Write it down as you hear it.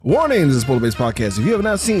Warning, this is Spoiler-Based Podcast. If you have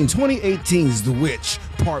not seen 2018's The Witch,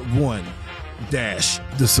 Part 1 dash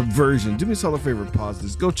The Subversion, do me a solid favor, pause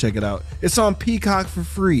this, go check it out. It's on Peacock for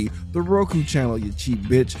free, the Roku channel, you cheap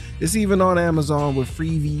bitch. It's even on Amazon with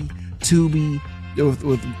Freevee, Tubi,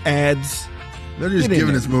 with ads. They're just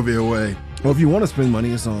giving this movie away. Well, if you want to spend money,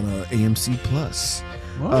 it's on AMC Plus.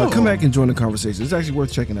 Come back and join the conversation. It's actually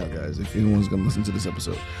worth checking out, guys, if anyone's going to listen to this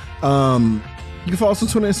episode. You can follow us on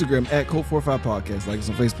Twitter and Instagram at Code45Podcast. Like us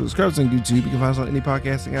on Facebook, subscribe to us on YouTube. You can find us on any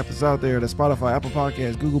podcasting app that's out there. That's Spotify, Apple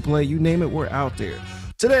Podcasts, Google Play, you name it, we're out there.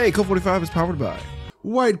 Today, Code45 is powered by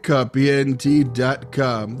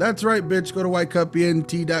WhiteCupENT.com. That's right, bitch. Go to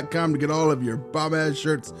WhiteCupENT.com to get all of your bomb-ass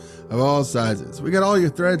shirts of all sizes. We got all your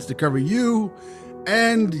threads to cover you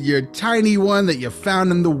and your tiny one that you found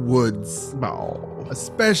in the woods. Oh.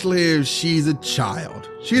 Especially if she's a child.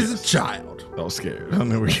 She's a child. I was scared. I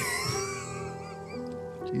know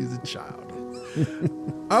She's a child.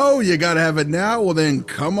 Oh, you gotta have it now? Well, then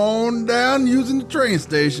come on down using the train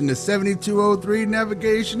station to 7203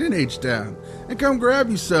 Navigation in H-Town. And come grab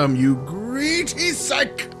you some, you greedy,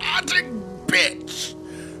 psychotic bitch.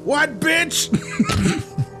 What, bitch?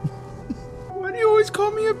 Why do you always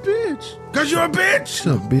call me a bitch? Because you're a bitch.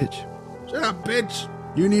 Shut up, bitch. Shut up, bitch.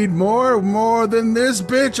 You need more than this,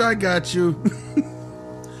 bitch. I got you.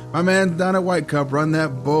 My man down at White Cup run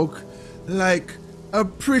that bulk like a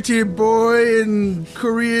pretty boy in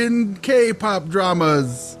Korean K-pop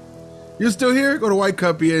dramas. You still here? Go to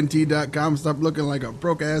WhiteCupENT.com. Stop looking like a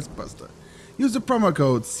broke-ass buster. Use the promo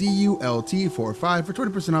code CULT45 for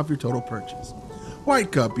 20% off your total purchase.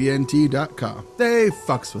 WhiteCupENT.com. They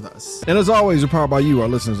fucks with us. And as always, we're powered by you, our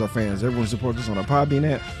listeners, our fans. Everyone supports us on our Podbean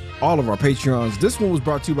app, all of our Patreons. This one was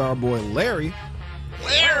brought to you by our boy Larry.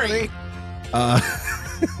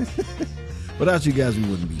 Without you guys, we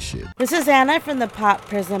wouldn't be shit. This is Anna from the Pop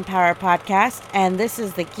Prison Power Podcast, and this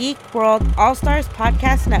is the Geek World All-Stars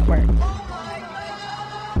Podcast Network.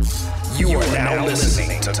 You are now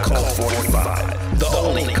listening to Cult 45, the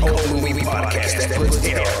only cult movie podcast that puts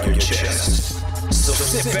air on your chest. So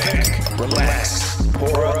sit back, relax,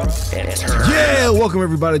 pour up, and turn. Yeah, welcome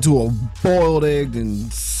everybody to a boiled egg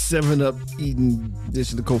and 7-Up eating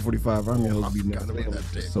edition of Code 45. I'm your host, Beating Down. Today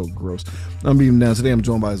I'm so gross. I'm Beating Down. Today I'm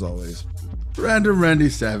joined by, as always, Randy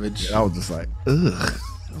Savage. Yeah, I was just like, ugh.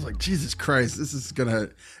 I was like, Jesus Christ, this is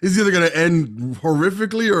either gonna end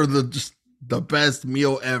horrifically or just the best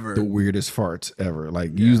meal ever. The weirdest farts ever.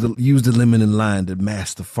 Like use the lemon and lime to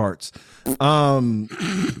mask the farts. Word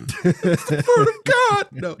of God.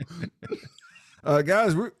 No.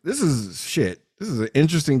 Guys, this is shit. This is an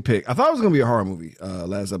interesting pick. I thought it was gonna be a horror movie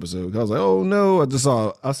last episode. I was like, oh no, I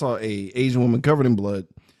saw a Asian woman covered in blood.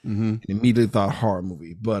 And immediately thought horror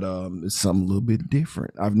movie, but it's something a little bit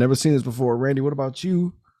different. I've never seen this before. Randy, what about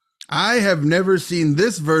you? I have never seen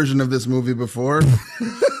this version of this movie before.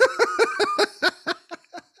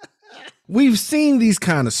 We've seen these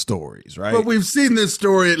kind of stories, right? But we've seen this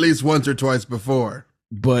story at least once or twice before.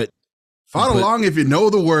 But follow along if you know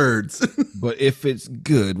the words. But if it's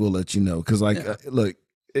good, we'll let you know. Because look,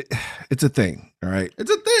 it's a thing, all right? It's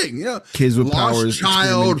a thing, yeah. Kids with lost powers,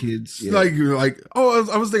 child, kids, yeah. I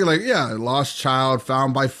was thinking lost child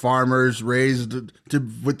found by farmers, raised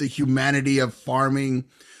with the humanity of farming.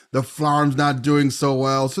 The farm's not doing so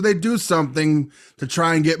well, so they do something to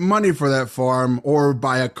try and get money for that farm, or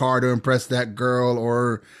buy a car to impress that girl,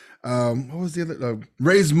 or what was the other?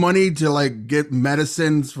 Raise money to get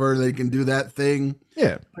medicines for they can do that thing.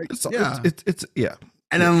 Yeah, it's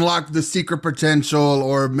and unlock the secret potential,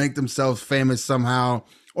 or make themselves famous somehow,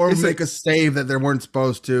 or make a save that they weren't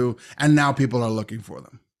supposed to, and now people are looking for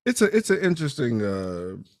them. It's an interesting.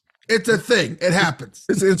 It's a thing. It happens.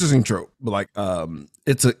 It's an interesting trope, but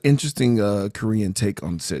it's an interesting Korean take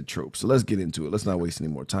on said trope. So let's get into it. Let's not waste any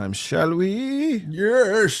more time, shall we?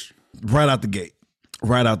 Yes. Right out the gate,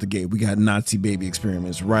 we got Nazi baby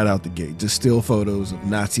experiments. Right out the gate, just still photos of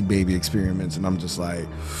Nazi baby experiments, and I'm just like,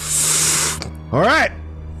 all right.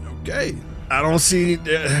 Okay. I don't see,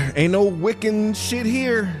 ain't no Wiccan shit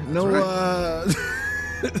here. No, right.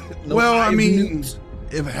 No. Well, I mean,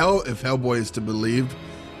 if Hellboy is to believe,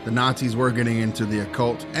 the Nazis were getting into the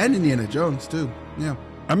occult, and Indiana Jones too. Yeah.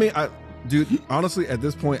 I mean, dude, honestly, at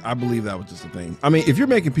this point, I believe that was just a thing. I mean, if you're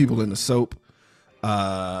making people into soap,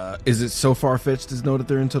 is it so far-fetched to know that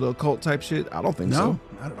they're into the occult type shit? I don't think so. No,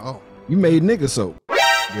 not at all. You made nigga soap.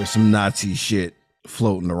 There's some Nazi shit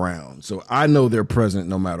floating around. So I know they're present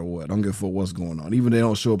no matter what. I don't give a fuck what's going on. Even if they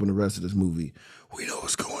don't show up in the rest of this movie, we know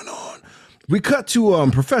what's going on. We cut to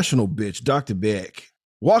professional bitch, Dr. Beck,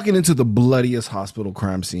 walking into the bloodiest hospital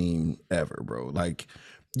crime scene ever, bro. Like,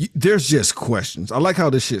 There's just questions. I like how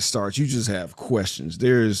this shit starts. You just have questions.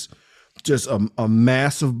 There's just a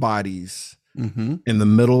mass of bodies in the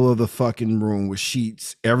middle of the fucking room with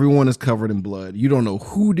sheets. Everyone is covered in blood. You don't know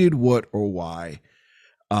who did what or why.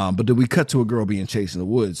 But then we cut to a girl being chased in the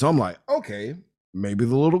woods. So I'm like, okay, maybe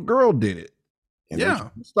the little girl did it.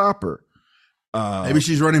 And stop her. Maybe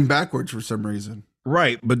she's running backwards for some reason.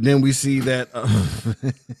 Right. But then we see that.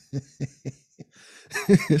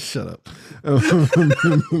 Shut up.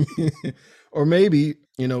 Or maybe,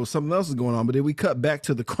 something else is going on. But then we cut back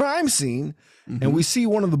to the crime scene and we see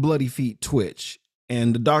one of the bloody feet twitch.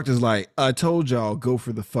 And the doctor's like, I told y'all, go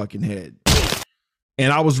for the fucking head.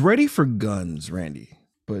 And I was ready for guns, Randy.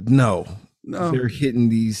 But no, they're hitting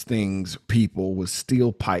these people with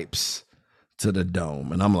steel pipes to the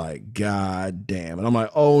dome. And I'm like, God damn. And I'm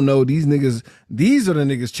like, oh no, these are the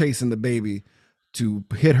niggas chasing the baby to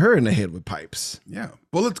hit her in the head with pipes. Yeah.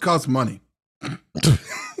 Bullets cost money.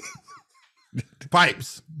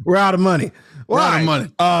 Pipes. We're out of money. We're out of money.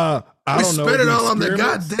 We spent it all on the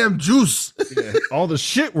goddamn juice. Yeah, all the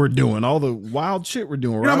shit we're doing, all the wild shit we're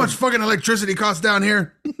doing. You know how much fucking electricity costs down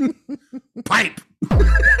here? Pipe.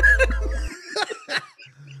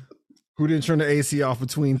 Who didn't turn the AC off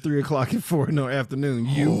between 3 o'clock and 4 in the afternoon?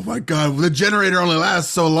 You. Oh my God. The generator only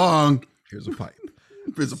lasts so long. Here's a pipe.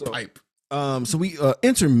 Here's a pipe. So we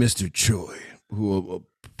enter Mr. Choi, who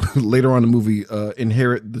later on in the movie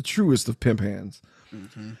inherit the truest of pimp hands.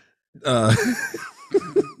 I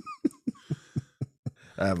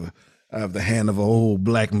have the hand of an old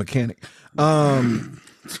black mechanic.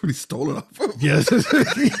 That's what he stole it off of. Yes.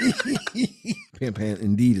 Pimp hand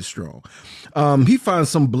indeed is strong. He finds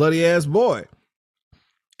some bloody ass boy.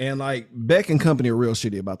 And like Beck and company are real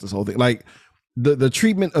shitty about this whole thing. Like the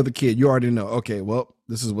treatment of the kid, you already know. Okay, well,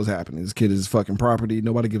 this is what's happening. This kid is fucking property.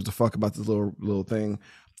 Nobody gives a fuck about this little thing.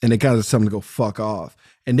 And they kind of tell him to go fuck off.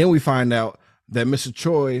 And then we find out that Mr.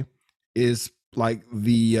 Choi is like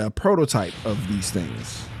the prototype of these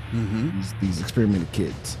things. These experimental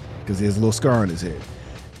kids, because he has a little scar on his head.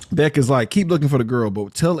 Beck is like, keep looking for the girl,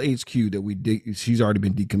 but tell HQ that she's already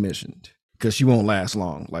been decommissioned because she won't last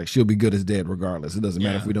long. Like, she'll be good as dead regardless. It doesn't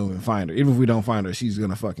matter if we don't even find her. Even if we don't find her, she's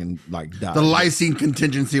gonna fucking like die. The lysine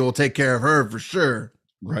contingency will take care of her for sure.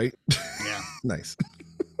 Right? Yeah. Nice.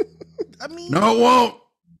 I mean, no, it won't.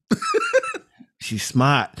 She's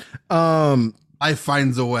smart. Life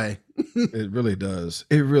finds a way. It really does.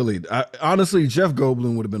 Honestly, Jeff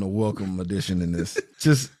Goldblum would have been a welcome addition in this.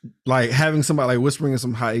 Just like having somebody like whispering in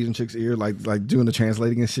some hot Asian chick's ear, like doing the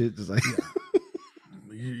translating and shit. Just like,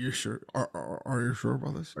 you're sure? Are you sure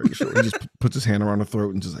about this? Are you sure? He just puts his hand around her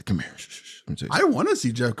throat and just like, come here. Shh. I want to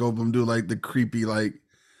see Jeff Goldblum do like the creepy like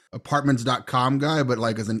apartments.com guy, but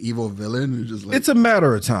like as an evil villain. Who's just like, it's a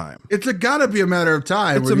matter of time. It's gotta be a matter of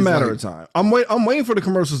time. It's a matter of time. I'm waiting for the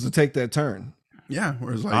commercials to take that turn. Yeah,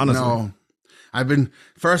 where it's like, honestly. No,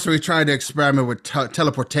 first we tried to experiment with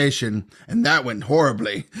teleportation, and that went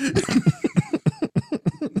horribly.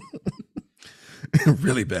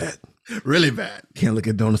 Really bad. Really bad. Can't look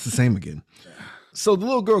at donuts the same again. Yeah. So the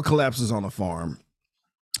little girl collapses on a farm.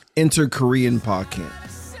 Enter Korean Pa Kent.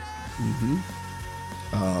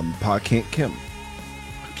 Pa Kent Kim.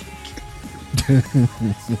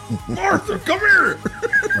 Martha, come here.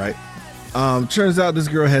 Right. Turns out this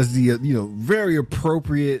girl has the very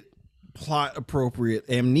plot appropriate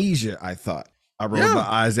amnesia. I thought I rolled my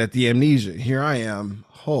eyes at the amnesia. Here I am.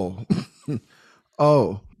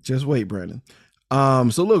 Oh, just wait, Brandon.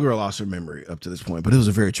 So little girl lost her memory up to this point, but it was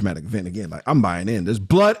a very traumatic event. Again, like I'm buying in. There's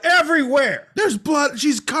blood everywhere. There's blood.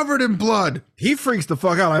 She's covered in blood. He freaks the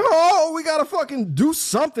fuck out. Like, oh, we gotta fucking do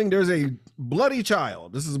something. There's a bloody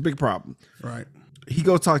child. This is a big problem. Right. He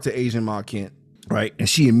goes talk to Asian Ma Kent. Right. And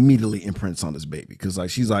she immediately imprints on this baby because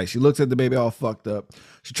she looks at the baby all fucked up.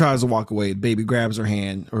 She tries to walk away. The baby grabs her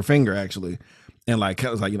finger actually. And like,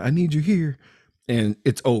 I was like, I need you here. And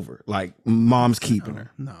it's over. Like mom's keeping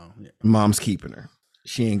her. No. Yeah. Mom's keeping her.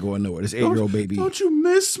 She ain't going nowhere. This 8-year-old baby. Don't you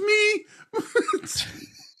miss me?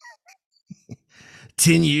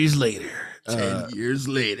 10 years later. 10 years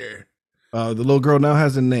later. The little girl now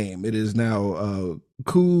has a name. It is now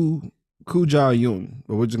Ku Ja-yoon,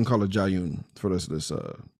 but we're just gonna call her Ja-yoon for this.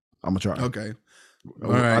 I'm gonna try. Okay.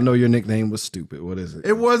 All right. I know your nickname was stupid. What is it?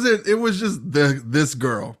 It wasn't. It was just this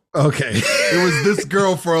girl. Okay. It was this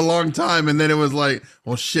girl for a long time, and then it was like,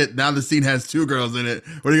 well, shit. Now the scene has 2 girls in it.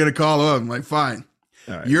 What are you gonna call her? I'm like, fine.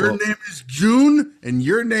 Right, your name is June, and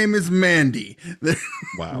your name is Mandy.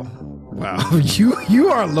 Wow. You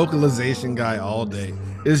are a localization guy all day.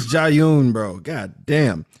 It's Ja-yoon, bro. God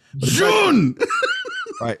damn. June.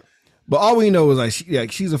 Right. But all we know is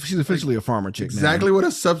like she's officially a farmer chick. Exactly now. what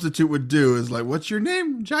a substitute would do is like, what's your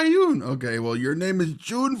name? Jayun. Okay, well, your name is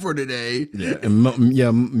June for today. Yeah, and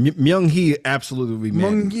Myung Hee absolutely would be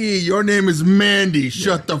Mandy. Myung Hee, your name is Mandy.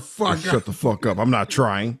 Shut the fuck up. Shut the fuck up. I'm not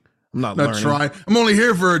trying. I'm not learning. trying. I'm only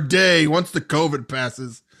here for a day. Once the COVID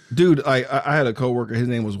passes. Dude, I had a coworker. His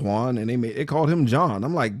name was Juan, and they called him John.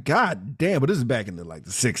 I'm like, God damn! But this is back in the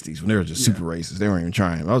 60s when they were just super racist. They weren't even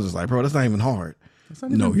trying. I was just like, bro, that's not even hard.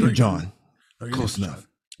 No, you're John. Close enough. John.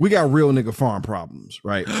 We got real nigga farm problems,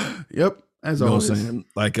 right? Yep. As always. What I'm saying?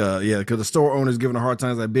 Like, because the store owner's giving a hard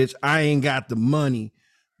time. He's like, bitch, I ain't got the money.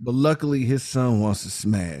 But luckily, his son wants to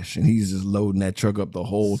smash, and he's just loading that truck up the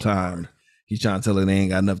whole time. He's trying to tell her they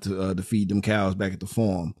ain't got enough to feed them cows back at the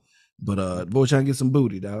farm. But the boy trying to get some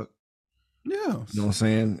booty, dog. Yeah. You know what I'm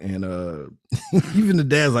saying? And even the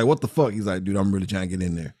dad's like, what the fuck? He's like, dude, I'm really trying to get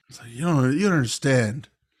in there. It's like, you don't understand.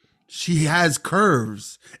 She has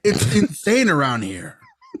curves. It's insane around here.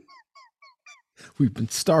 We've been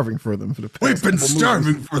starving for them for the past We've been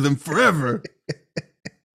starving for them forever.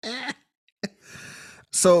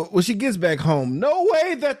 So when she gets back home, no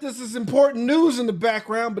way that this is important news in the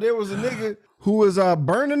background, but there was a nigga who was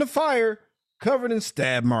burned in the fire, covered in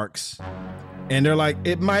stab marks. And they're like,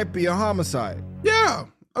 it might be a homicide. Yeah,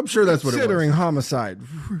 I'm sure that's what it was. Considering homicide.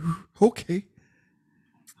 Okay.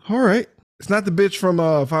 All right. It's not the bitch from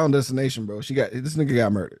Final Destination, bro. This nigga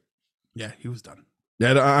got murdered. Yeah, he was done.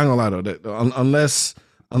 Yeah, I ain't gonna lie though. That,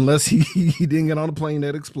 unless he didn't get on the plane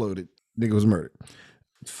that exploded, nigga was murdered.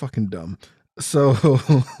 It's fucking dumb. So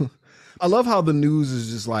I love how the news is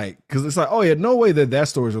just like, because it's like, oh yeah, no way that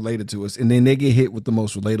story is related to us, and then they get hit with the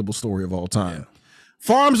most relatable story of all time. Yeah.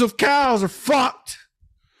 Farms of cows are fucked.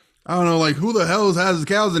 I don't know, like, who the hell has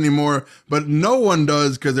cows anymore, but no one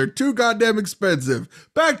does because they're too goddamn expensive.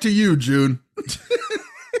 Back to you, June.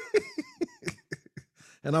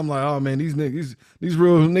 And I'm like, oh man, these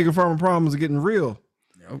real nigga farmer problems are getting real.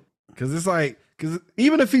 Yep. Because it's like, because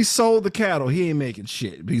even if he sold the cattle, he ain't making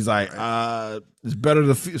shit. But he's like, it's better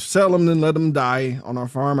to sell them than let them die on our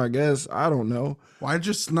farm, I guess. I don't know. Why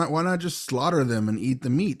not just slaughter them and eat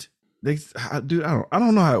the meat? Dude, I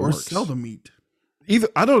don't know how it works. Or sell the meat.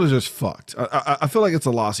 I know they're just fucked. I feel like it's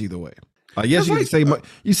a loss either way. Yes,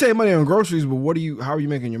 you save money on groceries, but how are you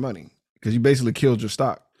making your money? Because you basically killed your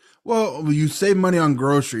stock. Well, you save money on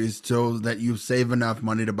groceries so that you save enough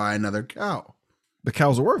money to buy another cow. The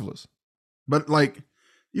cows are worthless. But like,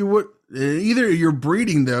 you would either you're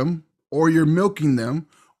breeding them, or you're milking them,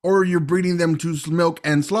 or you're breeding them to milk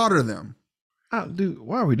and slaughter them. Dude,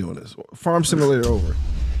 why are we doing this? Farm Simulator over.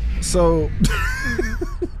 So,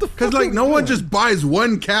 because like no one just buys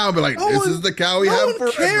one cow, and be like, this is the cow we have forever. No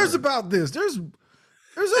one cares about this. There's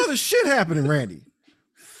other shit happening, Randy.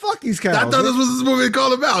 Fuck these cows. I thought this was this movie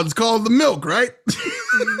called about. It's called The Milk, right?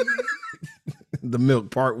 The Milk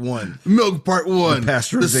Part 1. Milk Part 1. The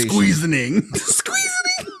pasteurization. The squeezing.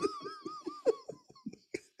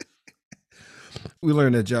 We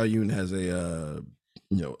learned that Jia Yun has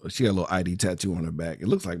she got a little ID tattoo on her back. It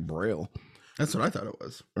looks like Braille. That's what I thought it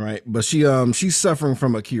was. Right. But she's suffering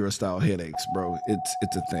from Akira style headaches, bro.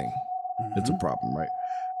 It's a thing. Mm-hmm. It's a problem, right?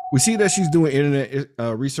 We see that she's doing internet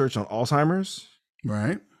research on Alzheimer's.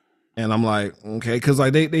 Right. And I'm like, okay, because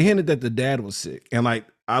like they hinted that the dad was sick. And like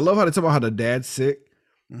I love how they talk about how the dad's sick.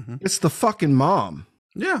 Mm-hmm. It's the fucking mom.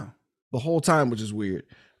 Yeah. The whole time, which is weird.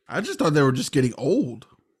 I just thought they were just getting old.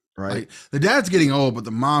 Right. Like, the dad's getting old, but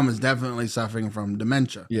the mom is definitely suffering from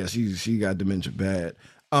dementia. Yeah, she got dementia bad.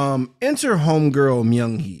 Enter homegirl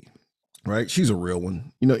Myung Hee. Right? She's a real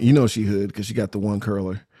one. You know she hood because she got the one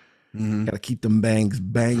curler. Mm-hmm. Gotta keep them bangs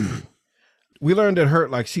banging. We learned that her,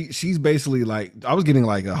 like, she's basically like, I was getting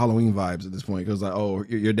like a Halloween vibes at this point because like, oh,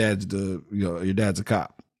 your dad's your dad's a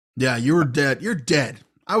cop. Yeah, you're dead. You're dead.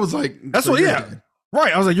 I was like, that's what. Yeah, dead.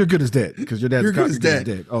 Right. I was like, you're good as dead because your dad's a cop. You're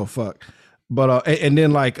dead. Oh fuck. But and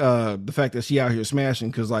then like the fact that she out here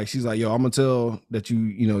smashing because like she's like, yo, I'm gonna tell that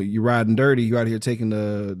you're riding dirty. You out here taking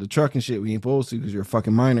the truck and shit we ain't supposed to because you're a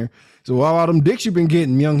fucking minor. So well, all them dicks you've been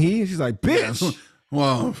getting, Myung Hee. She's like, bitch. Yeah.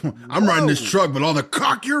 Well, I'm riding this truck, but all the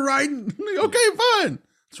cock you're riding, okay, fine.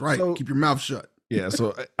 That's right. So, keep your mouth shut. Yeah,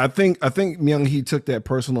 so I think Myung Hee took that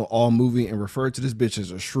personal all movie and referred to this bitch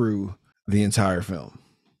as a shrew the entire film.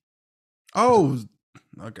 Oh,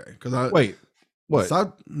 okay. Because wait, what? I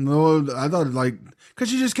thought like because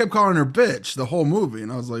she just kept calling her bitch the whole movie, and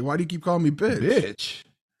I was like, why do you keep calling me bitch? Bitch.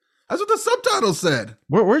 That's what the subtitle said.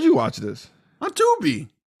 Where'd you watch this? On Tubi.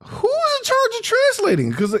 Who was in charge of translating?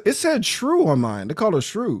 Because it said shrew on mine. They called her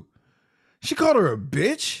shrew. She called her a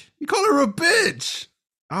bitch. You call her a bitch.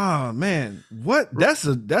 Oh man, what? That's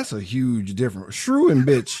a huge difference. Shrew and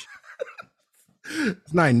bitch.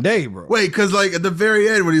 It's night and day, bro. Wait, because like at the very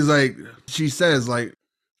end when he's like, she says like,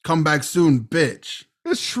 "Come back soon, bitch."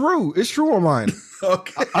 It's true. It's true on mine.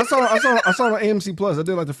 Okay. I saw it on AMC Plus. I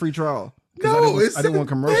did like the free trial. No, I didn't want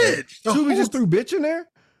commercial. bitch. Tubi just threw bitch in there?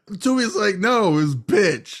 Tubi's like, no, it's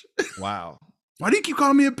bitch. Wow. Why do you keep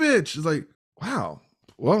calling me a bitch? It's like, wow.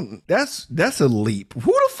 Well, that's a leap.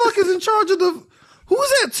 Who the fuck is in charge of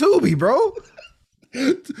who's at Tubi, bro?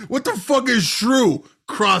 what the fuck is true?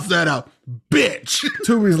 Cross that out. Bitch.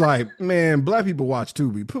 Tubi's like, man, black people watch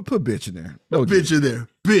Tubi. Put bitch in there. No bitch in there.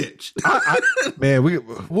 Bitch. Man,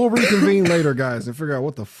 we'll reconvene later, guys, and figure out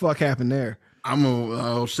what the fuck happened there.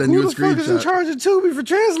 I'll send you a screenshot. Who the fuck is in charge of Tubi for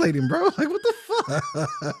translating, bro? Like, what the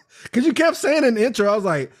fuck? Because you kept saying in the intro, I was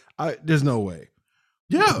like, there's no way.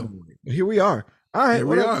 Yeah. Here we are. All right. Here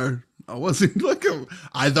we are. I wasn't looking.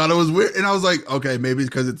 I thought it was weird. And I was like, okay, maybe it's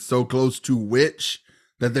because it's so close to Witch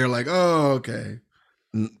that they're like, oh, okay.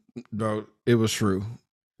 Bro, it was true.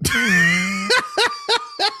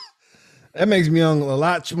 That makes me a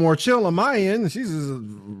lot more chill on my end. She's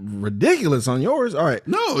ridiculous on yours. All right.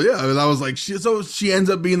 No, yeah. I was like, she ends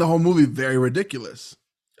up being the whole movie very ridiculous.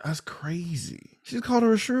 That's crazy. She just called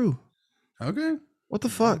her a shrew. Okay. What the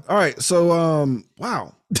fuck? All right. So,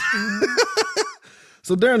 wow.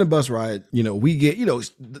 So during the bus ride, we get,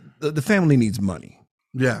 the family needs money.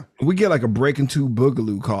 Yeah. We get like a Breaking 2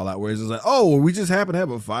 Boogaloo call out where it's like, oh, we just happen to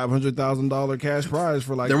have a $500,000 cash prize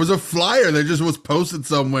for like. There was a flyer that just was posted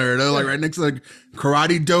somewhere. They're like right next to like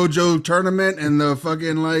karate dojo tournament and the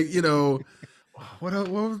fucking like, what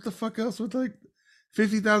was the fuck else with like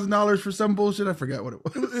 $50,000 for some bullshit? I forgot what it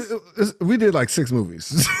was. We did like 6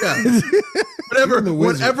 movies. Yeah.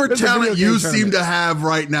 Whatever talent you seem to have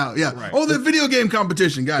right now. Yeah. Right. Oh, the video game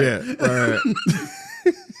competition. Got it. Right.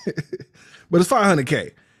 But it's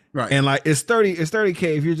 $500K. Right. And like it's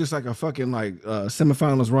 30K if you're just like a fucking like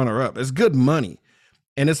semifinalist runner up. It's good money.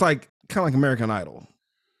 And it's like kind of like American Idol.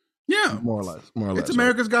 Yeah. More or less. It's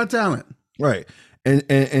America's Got Talent. Right. And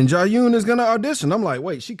Jayoon is gonna audition. I'm like,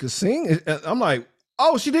 wait, she could sing? I'm like,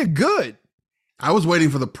 oh, she did good. I was waiting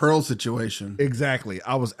for the Pearl situation. Exactly.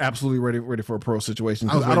 I was absolutely ready for a Pearl situation.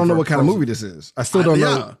 I don't know what kind of movie this is. I still don't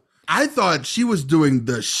know. I thought she was doing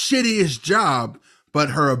the shittiest job, but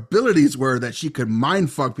her abilities were that she could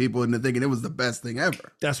mind fuck people into thinking it was the best thing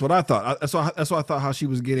ever. That's what I thought. That's why I thought how she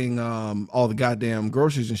was getting all the goddamn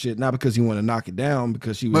groceries and shit. Not because he wanted to knock it down,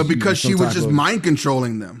 because she was. But because she was just mind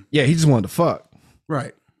controlling them. Yeah, he just wanted to fuck.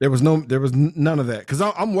 Right. There was none of that. Because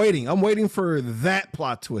I'm waiting for that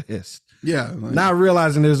plot twist. Yeah. Like, not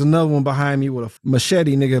realizing there's another one behind me with a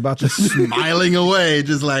machete nigga about to smiling away,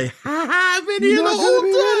 just like, I've been here the whole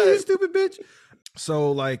time, stupid bitch.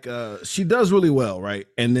 So like she does really well, right?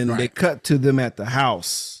 And then they cut to them at the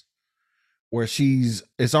house where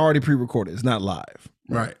it's already pre-recorded. It's not live.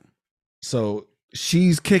 Right. So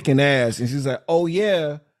she's kicking ass and she's like, oh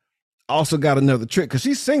yeah, I also got another trick. Cause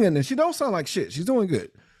she's singing and she don't sound like shit. She's doing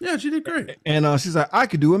good. Yeah, she did great. And she's like, I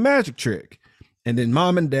could do a magic trick. And then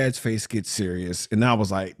mom and dad's face gets serious. And I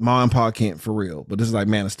was like, mom and pa can't for real. But this is like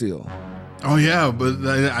Man of Steel. Oh, yeah. But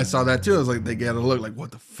I saw that too. I was like, they got to look like, what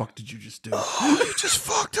the fuck did you just do? Oh, you just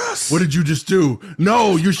fucked us. What did you just do?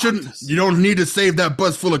 No, you shouldn't. You don't need to save that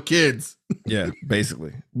bus full of kids. Yeah,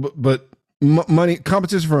 basically. But money,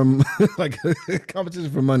 competition for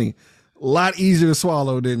money, a lot easier to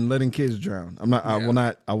swallow than letting kids drown. I will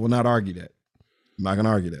not argue that. I'm not going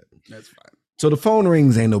to argue that. That's fine. So the phone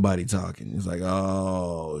rings, ain't nobody talking. It's like,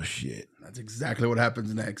 oh shit. That's exactly what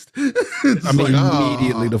happens next.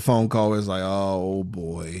 Immediately the phone call is like, oh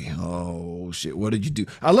boy, oh shit, what did you do?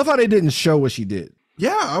 I love how they didn't show what she did.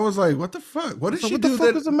 Yeah, I was like, what the fuck? What did she do? What the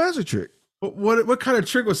fuck was a magic trick? What kind of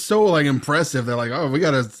trick was so like impressive? They're like, oh,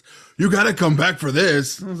 you gotta come back for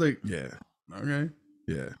this. I was like, yeah, okay,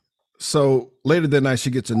 yeah. So later that night, she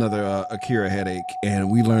gets another Akira headache, and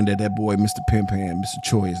we learned that boy, Mr. Pimpan, Mr.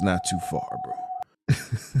 Choi, is not too far, bro.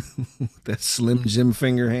 That slim Jim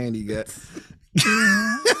finger hand he got.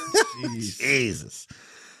 Jesus.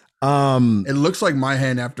 It looks like my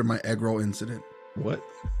hand after my egg roll incident. What?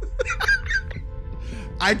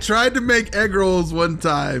 I tried to make egg rolls one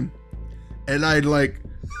time, and I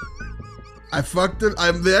fucked it.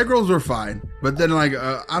 The egg rolls were fine, but then I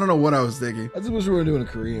don't know what I was thinking. I just wish we were doing a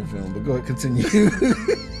Korean film, but go ahead, continue.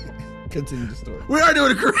 Continue the story. We are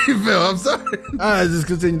doing a Korean film. I'm sorry. Just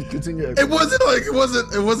continue. It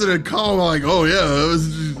wasn't a call like, oh yeah, it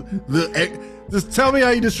was just the egg. Just tell me how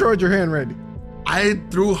you destroyed your hand, Randy. I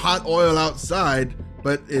threw hot oil outside,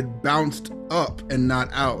 but it bounced up and not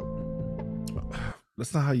out.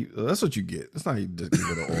 That's not how you. That's what you get. That's not how you just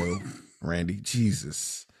give it oil, Randy.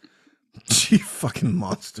 Jesus. You fucking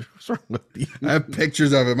monster. What's wrong with you? I have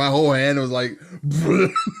pictures of it. My whole hand was like,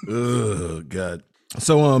 oh God.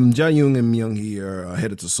 So Jae-young and Myung-hee are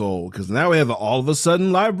headed to Seoul because now we have an all of a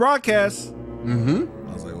sudden live broadcast. I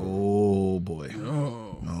was like, oh boy.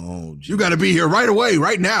 Oh, you got to be here right away,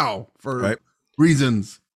 right now, for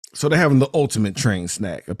reasons. So they're having the ultimate train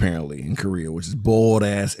snack apparently in Korea, which is boiled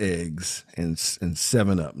ass eggs and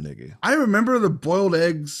 7-Up, nigga. I remember the boiled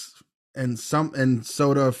eggs and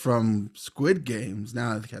soda from Squid Games.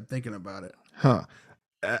 Now I kept thinking about it. Huh.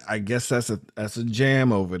 I guess that's a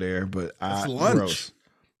jam over there, but that's lunch. Gross.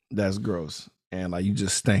 That's gross. And like you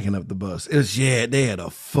just stanking up the bus. They had a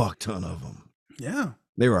fuck ton of them. Yeah.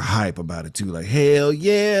 They were hype about it too. Like, hell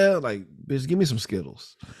yeah. Like, bitch, give me some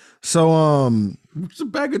Skittles. So it's a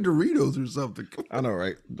bag of Doritos or something. I know,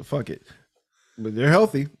 right? Fuck it. But they're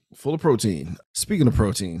healthy, full of protein. Speaking of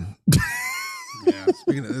protein. Yeah,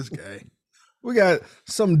 speaking of this guy. We got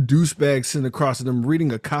some douchebag sitting across from them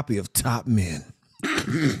reading a copy of Top Men.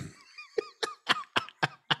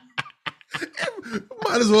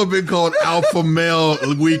 Might as well have been called Alpha Male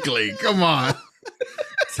Weekly. Come on.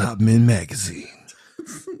 Top Men Magazine.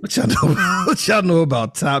 What y'all know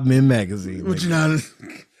about Top Men Magazine? What you know?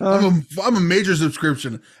 I'm a major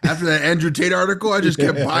subscription. After that Andrew Tate article, I just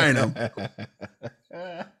kept buying them.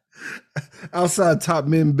 Outside Top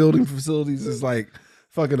Men building facilities is like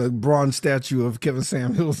fucking a bronze statue of Kevin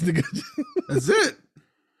Samuels. That's it.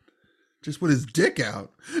 Just with his dick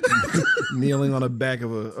out. Kneeling on the back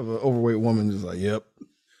of an overweight woman, just like, yep,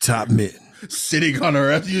 Top Men. Sitting on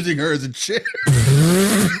her ass, using her as a chair.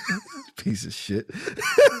 Piece of shit.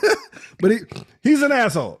 But he's an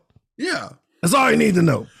asshole. Yeah. That's all you need to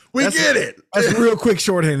know. Get it. That's real quick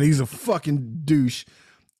shorthand. He's a fucking douche.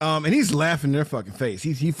 And he's laughing in their fucking face.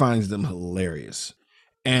 He finds them hilarious.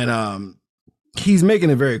 And he's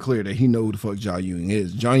making it very clear that he knows who the fuck Jae-young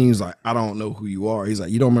is. Jae-young's like, I don't know who you are. He's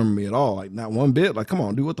like, you don't remember me at all. Like, not one bit. Like, come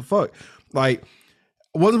on, dude, what the fuck? Like,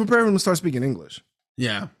 I wasn't prepared for him to start speaking English.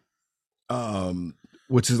 Yeah.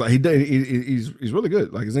 Which is like, he's really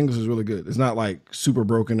good. Like, his English is really good. It's not like super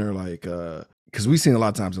broken or like, because we've seen a lot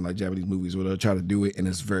of times in like Japanese movies where they'll try to do it and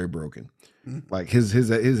it's very broken. Like his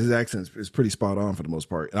accent is pretty spot on for the most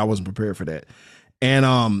part. And I wasn't prepared for that. And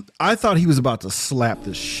I thought he was about to slap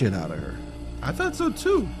the shit out of her. I thought so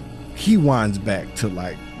too. He winds back to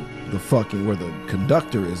like the fucking where the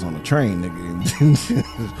conductor is on the train, nigga.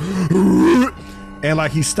 And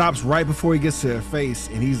like he stops right before he gets to her face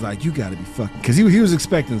and he's like, you gotta be fucking, because he was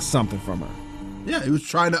expecting something from her. Yeah, he was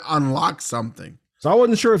trying to unlock something. So I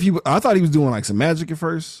wasn't sure if I thought he was doing like some magic at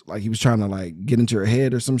first. Like he was trying to like get into her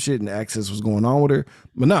head or some shit and access what's going on with her.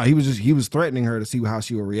 But no, he was threatening her to see how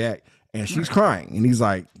she would react. And she's crying. And he's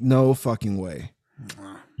like, no fucking way.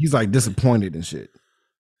 He's like disappointed and shit.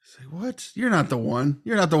 Say, what? You're not the one.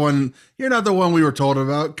 You're not the one we were told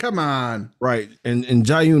about. Come on. Right. And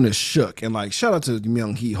Jae-young is shook. And like, shout out to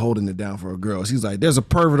Myung-hee holding it down for a girl. She's like, there's a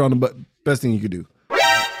pervert on the bus. Best thing you could do.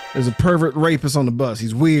 There's a pervert rapist on the bus.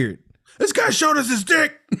 He's weird. This guy showed us his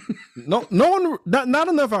dick. No one, not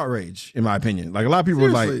enough outrage, in my opinion. Like a lot of people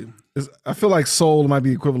are like, I feel like Seoul might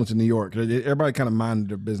be equivalent to New York. Everybody kind of minded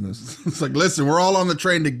their business. It's like, listen, we're all on the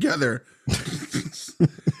train together.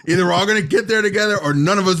 Either we're all going to get there together or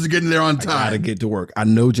none of us is getting there on time. I gotta get to work. I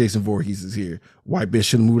know Jason Voorhees is here. White bitch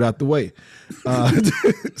should have moved out the way.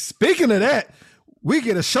 Speaking of that, we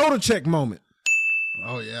get a shoulder check moment.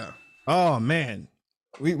 Oh, yeah. Oh, man.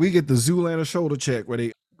 We get the Zoolander shoulder check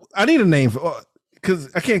where I need a name for,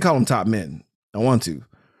 because I can't call him Top Men. I want to.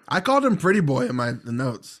 I called him Pretty Boy in the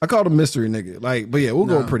notes. I called him Mystery Nigga. Like, but yeah, we'll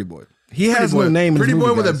go with Pretty Boy. He has no name. Pretty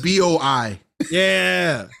Boy with guys. a B-O-I.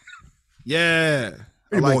 Yeah. Yeah.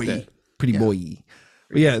 Pretty I like boy. that. Pretty boy.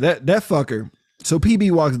 But yeah, that fucker. So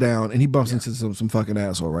PB walks down and he bumps into some fucking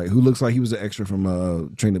asshole, right? Who looks like he was an extra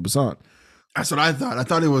from Train to Busan. That's what I thought. I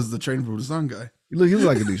thought it was the Train to Busan guy. He looked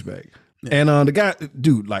like a douchebag. Yeah. And the guy,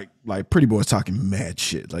 dude, like Pretty Boy's talking mad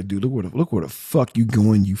shit. Like, dude, look where the fuck you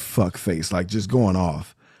going, you fuck face. Like, just going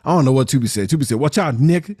off. I don't know what Tubi said. Tubi said, watch out,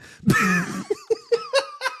 Nick.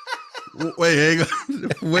 Wait, hang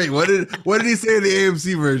on. Wait, what did he say in the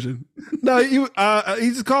AMC version? No, he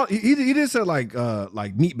just called. He just said like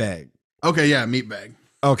meatbag. Okay, yeah, meatbag.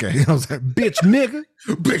 Okay, I was like, bitch, nigga,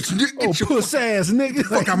 bitch, nigga, puss ass nigga,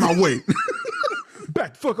 fuck out my way.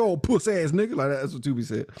 Back fuck old puss ass nigga. Like that's what Tubi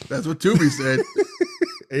said. That's what Tubi said.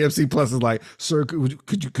 AMC Plus is like, sir,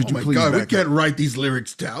 could you oh my please? God, we up? can't write these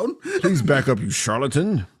lyrics down. Please back up, you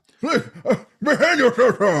charlatan. Behind you.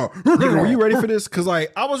 Were you ready for this? Because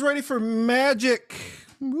like I was ready for magic.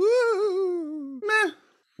 Woo. Meh.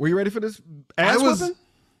 Were you ready for this? I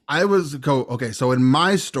was. Okay, so in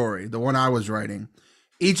my story, the one I was writing,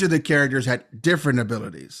 each of the characters had different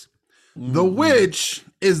abilities. The witch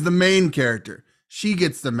is the main character. She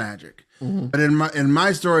gets the magic. But in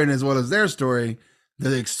my story, and as well as their story,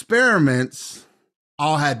 the experiments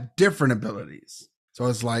all had different abilities. So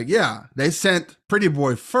it's like, yeah, they sent Pretty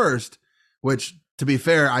Boy first, which, to be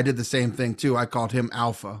fair, I did the same thing too. I called him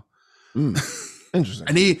Alpha.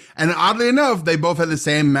 Interesting. And oddly enough, they both had the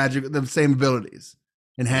same magic, the same abilities.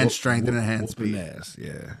 Enhanced strength and enhanced speed. Ass,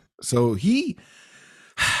 yeah. So he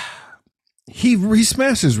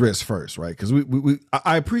smashed his wrist first, right? Because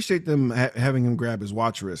I appreciate them having him grab his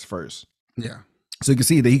watch wrist first. Yeah. So you can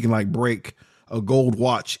see that he can like break a gold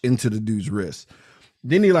watch into the dude's wrist.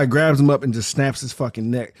 Then he like grabs him up and just snaps his fucking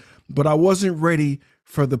neck. But I wasn't ready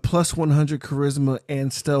for the plus 100 charisma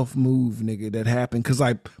and stealth move, nigga, that happened. Because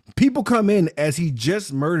like people come in as he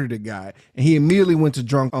just murdered a guy and he immediately went to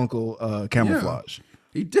drunk Uncle Camouflage. Yeah,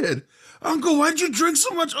 he did. Uncle, why'd you drink so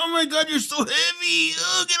much? Oh my God, you're so heavy.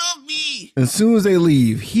 Oh, get off me. As soon as they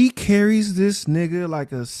leave, he carries this nigga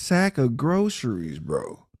like a sack of groceries,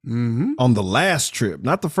 bro. On the last trip,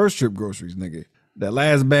 not the first trip groceries, nigga. That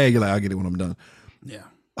last bag, you're like, I'll get it when I'm done. Yeah.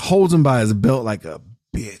 Holds him by his belt like a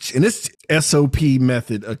bitch. And it's SOP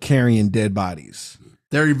method of carrying dead bodies.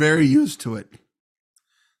 They're very used to it.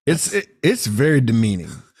 It's very demeaning.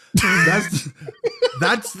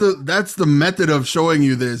 That's the method of showing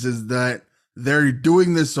you this, is that they're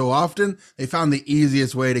doing this so often, they found the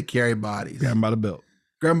easiest way to carry bodies. Grab him by the belt.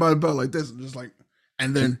 Grab him by the belt like this, and just like,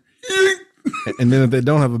 and then and then if they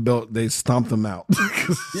don't have a belt, they stomp them out.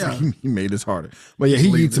 Yeah. He made this harder. But yeah, he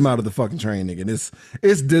eats him out of the fucking train, nigga. And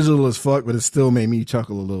it's digital as fuck, but it still made me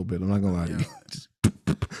chuckle a little bit. I'm not gonna lie to you.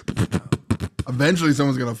 Eventually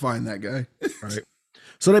someone's gonna find that guy. Right.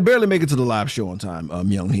 So they barely make it to the live show on time,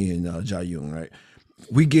 Myung Hee and Jaeyoung, right?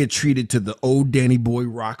 We get treated to the old Danny Boy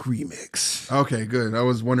rock remix. Okay, good. I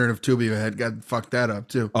was wondering if Tubi had got fucked that up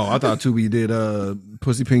too. Oh, I thought Tubi did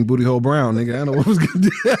Pussy Pink Booty Hole Brown, nigga. I don't know what was gonna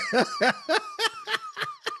do.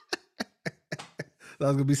 That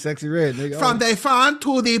was gonna be Sexy Red, nigga. From the front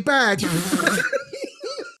to the back.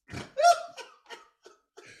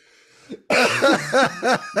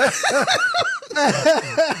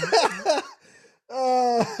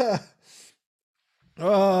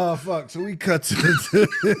 Oh fuck! So we cut to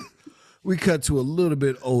a little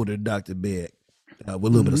bit older Dr. Beck with a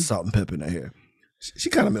little bit of salt and pepper in her hair. She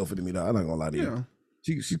kind of melted to me though. I'm not gonna lie to you.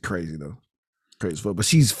 She's crazy though, crazy as fuck. But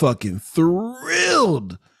she's fucking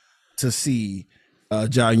thrilled to see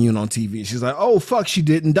Jaeyoung on TV. She's like, "Oh fuck, she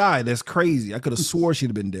didn't die. That's crazy. I could have swore she'd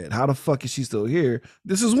have been dead. How the fuck is she still here?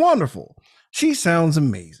 This is wonderful." She sounds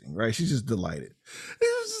amazing, right? She's just delighted.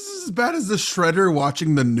 It's as bad as the Shredder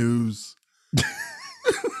watching the news.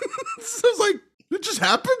 So it's like, it just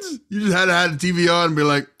happens. You just had to have the TV on and be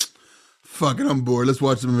like, fuck it, I'm bored. Let's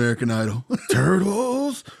watch some American Idol.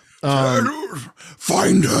 Turtles. Turtles.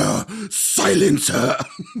 Find her. Silence her.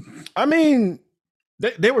 I mean,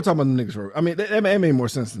 they were talking about the niggas for. I mean, that made more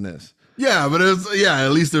sense than this. Yeah, but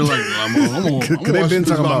at least they're like, I'm gonna been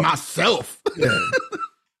talking about myself.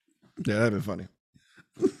 Yeah, that'd been funny.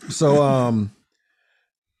 So,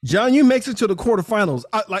 Jaeyoung makes it to the quarterfinals.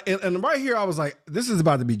 And right here, I was like, this is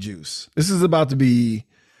about to be juice. This is about to be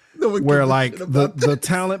where like the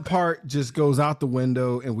talent part just goes out the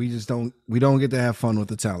window, and we don't get to have fun with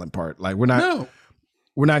the talent part. Like we're not.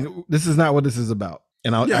 This is not what this is about.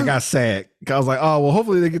 And I got sad. I was like, oh well,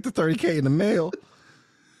 hopefully they get the 30K in the mail.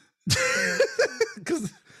 Because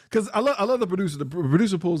I love the producer. The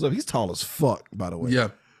producer pulls up. He's tall as fuck, by the way. Yeah.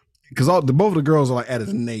 Because both of the girls are like at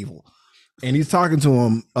his navel. And he's talking to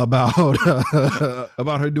him about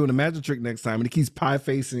her doing a magic trick next time, and he keeps pie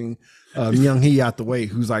facing Myung Hee out the way,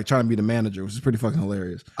 who's like trying to be the manager, which is pretty fucking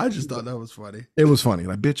hilarious. I just thought that was funny. It was funny,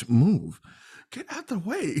 like bitch, move, get out the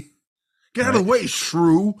way, get out of the way,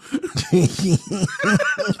 shrew.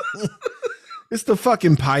 It's the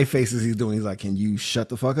fucking pie faces he's doing. He's like, can you shut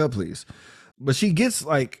the fuck up, please? But she gets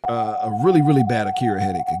like a really, really bad Akira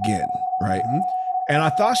headache again, right? Mm-hmm. And I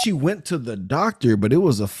thought she went to the doctor, but it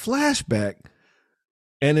was a flashback.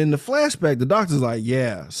 And in the flashback, the doctor's like,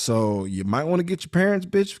 yeah, so you might want to get your parents,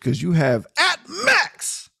 bitch, because you have at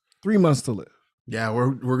max 3 months to live. Yeah,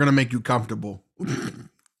 we're going to make you comfortable.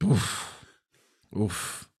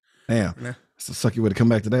 Oof. Damn. Yeah. It's a sucky way to come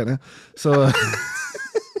back to that, huh? So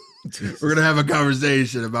we're going to have a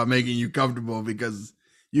conversation about making you comfortable because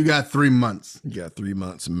you got 3 months. You got 3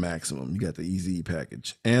 months maximum. You got the easy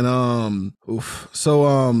package. And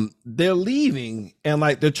so they're leaving and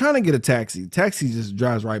like they're trying to get a taxi. Taxi just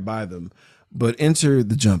drives right by them. But enter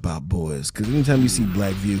the jump out boys. Because anytime you see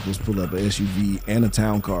black vehicles pull up, an SUV and a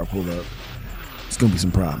town car pull up, it's gonna be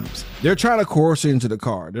some problems. They're trying to coerce her into the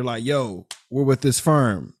car. They're like, yo, we're with this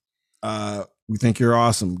firm. We think you're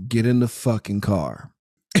awesome. Get in the fucking car.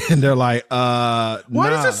 And they're like, why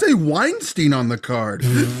does it say Weinstein on the card?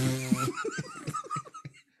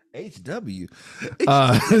 HW.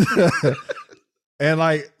 And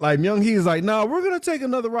like Myung Hee's like, no, we're gonna take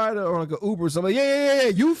another ride or like an Uber or something. Yeah.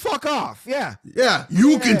 You fuck off. Yeah.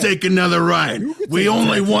 You can take another ride. We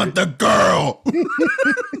only want the girl.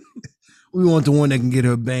 We want the one that can get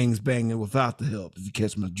her bangs banging without the help, if you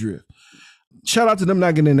catch my drift. Shout out to them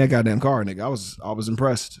not getting in that goddamn car, nigga. I was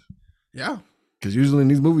impressed. Yeah. Because usually in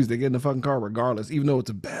these movies, they get in the fucking car regardless, even though it's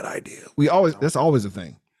a bad idea. That's always a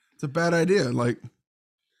thing. It's a bad idea.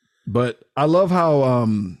 But I love how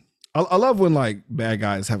I love when like bad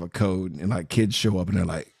guys have a code and like kids show up and they're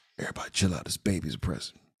like, everybody chill out, this baby's a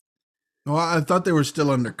present. Well, I thought they were still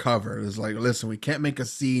undercover. It was like, listen, we can't make a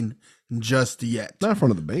scene just yet. Not in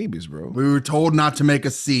front of the babies, bro. We were told not to make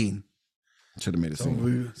a scene. Should have made a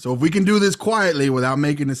scene. So if we can do this quietly without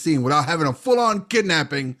making a scene, without having a full-on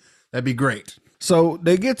kidnapping, that'd be great. So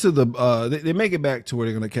they get to they make it back to where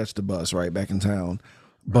they're gonna catch the bus right back in town,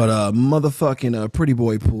 but motherfucking pretty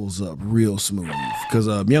boy pulls up real smooth because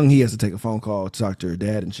Myung Hee has to take a phone call to talk to her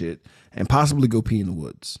dad and shit, and possibly go pee in the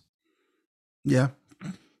woods. Yeah,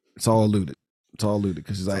 it's all alluded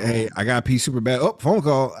because she's like, hey, I got pee super bad. Oh, phone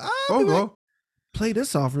call. Phone call. Play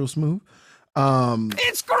this off real smooth.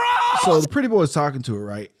 It's gross. So the pretty boy is talking to her,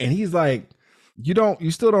 right, and he's like, you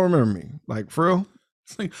still don't remember me, like for real.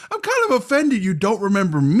 Like, I'm kind of offended you don't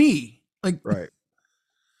remember me. Like, right.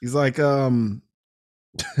 He's like, it's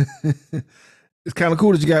kind of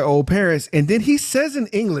cool that you got old parents. And then he says in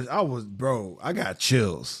English, I got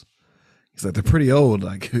chills. He's like, they're pretty old.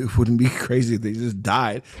 Like, it wouldn't be crazy if they just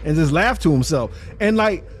died, and just laughed to himself. And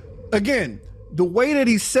like, again, the way that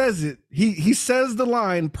he says it, he says the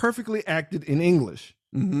line perfectly acted in English.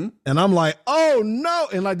 Mm-hmm. And I'm like, oh no.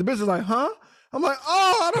 And like the bitch is like, huh? I'm like,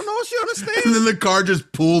 I don't know if she understands. And then the car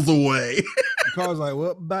just pulls away. The car's like,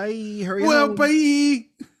 well, bye, hurry well, up. bye.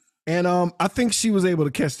 And I think she was able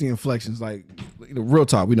to catch the inflections. Like, real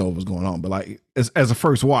talk, we know what was going on. But like, as a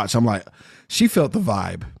first watch, I'm like, she felt the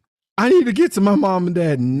vibe. I need to get to my mom and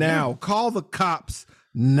dad now. Call the cops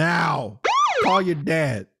now. Call your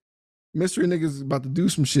dad. Mystery niggas about to do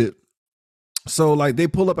some shit. So like, they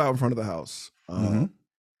pull up out in front of the house.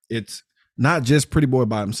 It's not just Pretty Boy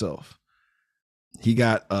by himself. He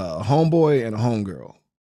got a homeboy and a homegirl.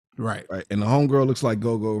 Right. And the homegirl looks like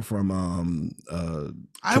Go-Go from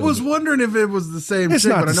I was wondering if it was the same it's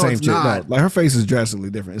chick, not but the I know same it's chick. not. No. Like her face is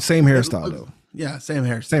drastically different. Same hairstyle though. Yeah, same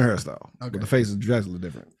hairstyle. Same hairstyle. Okay. But the face is drastically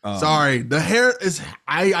different. Sorry, the hair is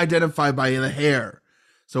I identify by the hair.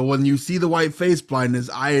 So when you see the white face blindness,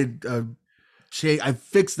 I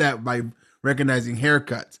fix that by recognizing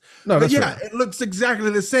haircuts. No, that's yeah, right. It looks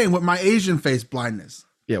exactly the same with my Asian face blindness.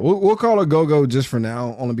 Yeah, we'll call her Go-Go just for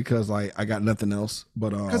now, only because like I got nothing else.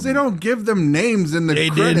 But because they don't give them names in the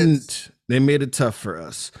credits. Didn't. They made it tough for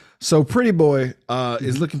us. So Pretty Boy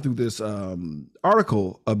is looking through this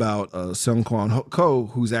article about Sung Kwan Ko,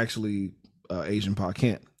 who's actually Asian Pa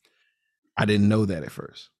Kent. I didn't know that at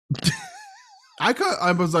first.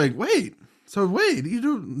 I was like, wait,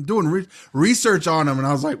 you doing research on him? And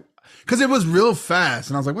I was like, because it was real fast,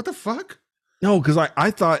 and I was like, what the fuck? No, because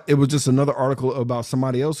I thought it was just another article about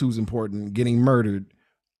somebody else who's important getting murdered.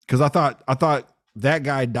 Because I thought that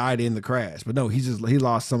guy died in the crash, but no, he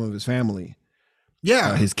lost some of his family.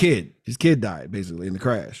 Yeah, his kid died basically in the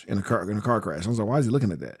crash, in a car crash. I was like, why is he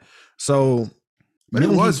looking at that? So, but it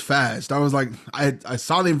was fast. I was like, I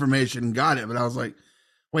saw the information, got it, but I was like,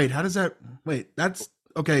 wait, how does that? Wait, that's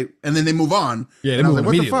okay. And then they move on. Yeah, and I was like,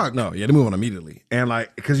 what the fuck? No, yeah, they move on immediately, and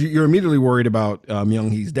like because you're immediately worried about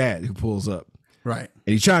Myung Hee's dad who pulls up. Right.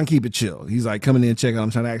 And he's trying to keep it chill. He's like coming in, checking. I'm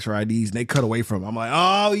trying to ask for IDs, and they cut away from him. I'm like,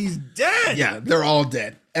 oh, he's dead. Yeah, they're all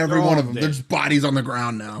dead. Every one of them. Dead. There's bodies on the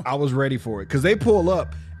ground now. I was ready for it because they pull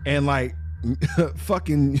up and like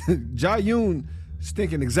fucking Ja-yoon is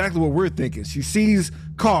thinking exactly what we're thinking. She sees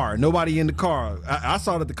car, nobody in the car. I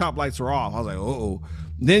saw that the cop lights were off. I was like, uh-oh.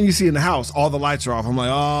 Then you see in the house, all the lights are off. I'm like,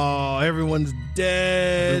 oh, everyone's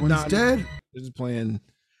dead. Everyone's dead. They're just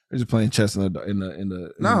playing chess in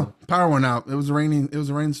the. No, power went out. It was raining. It was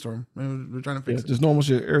a rainstorm. We're trying to fix it. Just normal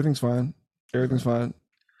shit. Everything's fine.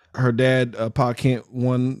 Her dad, Pa Kent,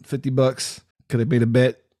 won $50. Could have made a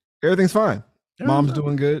bet. Everything's fine. Mom's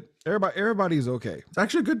doing good. Everybody's okay. It's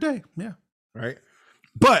actually a good day. Yeah. Right.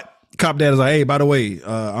 But cop dad is like, hey, by the way,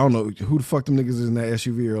 I don't know who the fuck them niggas is in that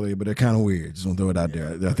SUV earlier, but they're kind of weird. Just don't throw it out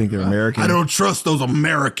there. I think they're American. I don't trust those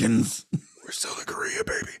Americans. We're still in Korea,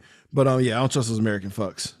 baby. But yeah, I don't trust those American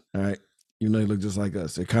fucks. All right. Even though they look just like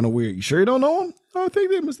us. They're kind of weird. You sure you don't know them? Oh, I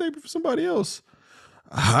think they mistaken for somebody else.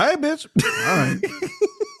 Hi, bitch. All right.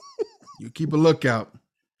 You keep a lookout.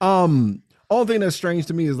 Only thing that's strange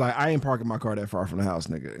to me is like I ain't parking my car that far from the house,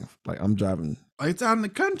 nigga. Like I'm driving. It's out in the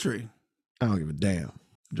country. I don't give a damn.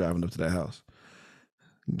 Driving up to that house.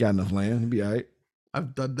 Got enough land. It'd be all right.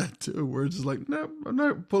 I've done that too, where it's just like, no, I'm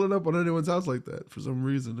not pulling up on anyone's house like that for some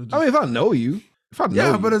reason. Just, I mean, if I know you.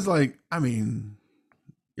 Yeah, but it's like, I mean,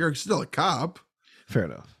 you're still a cop. Fair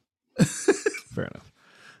enough. Fair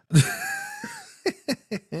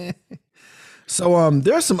enough. So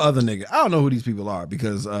there's some other nigga. I don't know who these people are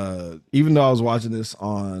because even though I was watching this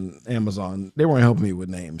on Amazon, they weren't helping me with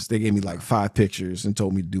names. They gave me like 5 pictures and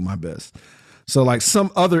told me to do my best. So like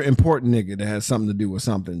some other important nigga that has something to do with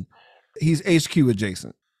something. He's HQ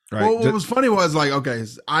adjacent, right? Well, what was funny was like, okay,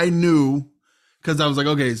 I knew because I was like,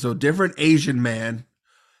 okay, so different Asian man,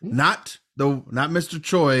 not Mr.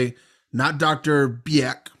 Choi, not Dr.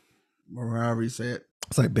 Biek, or however you say it.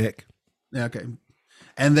 It's like Beck. Yeah, okay.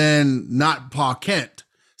 And then not Pa Kent.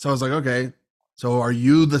 So I was like, okay, so are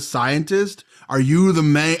you the scientist? Are you the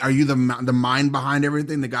man? Are you the mind behind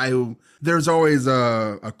everything? The guy who there's always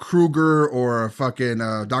a Kruger or a fucking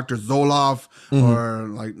Dr. Zoloff or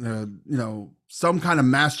like some kind of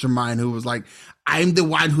mastermind who was like, I'm the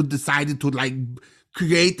one who decided to like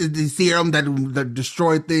create the serum that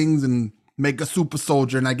destroyed things and make a super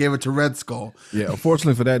soldier, and I gave it to Red Skull. Yeah,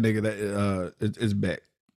 unfortunately for that nigga, that it's Beck.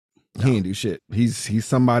 He ain't do shit. He's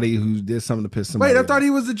somebody who did something to piss somebody. Wait, I off. thought he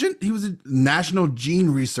was a national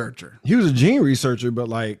gene researcher. He was a gene researcher, but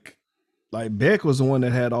like Beck was the one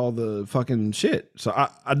that had all the fucking shit. So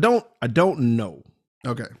I don't know.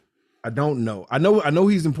 Okay. I don't know. I know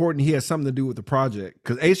he's important. He has something to do with the project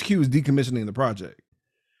because HQ is decommissioning the project.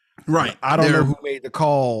 Right. I don't know who made the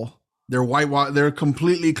call. They're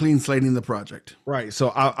completely clean slating the project. Right.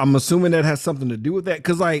 So I'm assuming that has something to do with that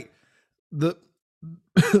because like the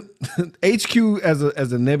HQ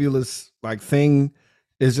as a nebulous like thing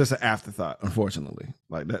is just an afterthought, unfortunately.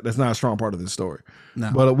 Like that's not a strong part of this story.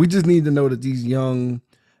 No. But we just need to know that these young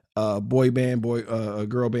girl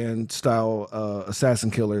band style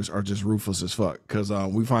assassin killers are just ruthless as fuck. Because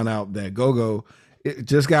we find out that Gogo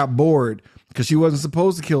just got bored because she wasn't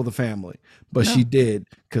supposed to kill the family, but she did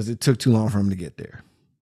because it took too long for him to get there.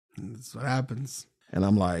 That's what happens. And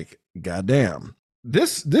I'm like, goddamn.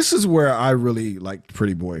 This is where I really liked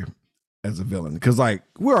Pretty Boy as a villain. Because, like,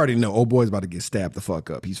 we already know old boy's about to get stabbed the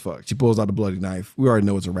fuck up. He's fucked. She pulls out a bloody knife. We already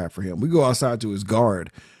know it's a wrap for him. We go outside to his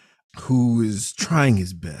guard, who is trying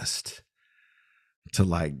his best to,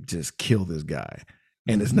 like, just kill this guy.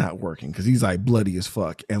 And it's not working because he's, like, bloody as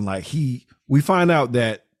fuck. And, like, we find out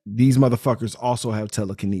that these motherfuckers also have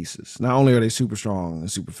telekinesis. Not only are they super strong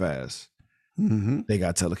and super fast, they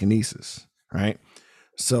got telekinesis, right?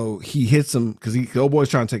 So he hits him because the old boy's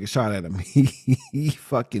trying to take a shot at him. He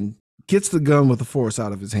fucking gets the gun with the force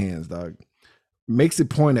out of his hands, dog. Makes it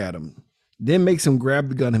point at him, then makes him grab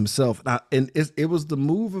the gun himself. And it was the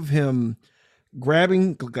move of him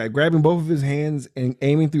grabbing both of his hands and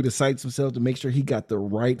aiming through the sights himself to make sure he got the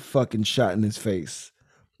right fucking shot in his face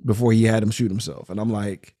before he had him shoot himself. And I'm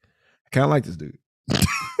like, I kind of like this dude.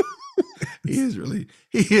 He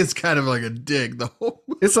is kind of like a dick though.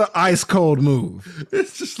 It's an ice cold move.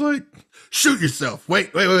 It's just like, shoot yourself.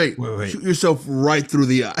 Wait. Shoot yourself right through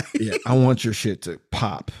the eye. Yeah, I want your shit to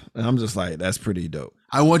pop. And I'm just like, that's pretty dope.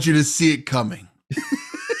 I want you to see it coming.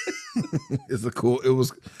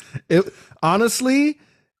 Honestly,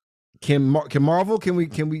 can Marvel, can we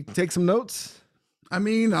take some notes? I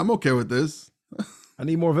mean, I'm okay with this. I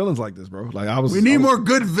need more villains like this, bro. We need more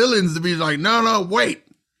good villains to be like, no, wait.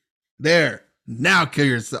 There. Now kill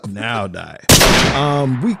yourself. Now die.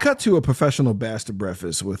 We cut to a professional bastard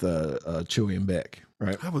breakfast with Chewie and Beck,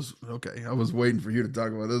 right? I was waiting for you to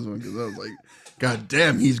talk about this one because I was like, God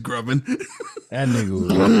damn, he's grubbing. That nigga was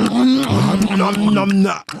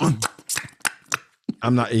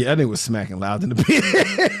that nigga was smacking loud in the pit.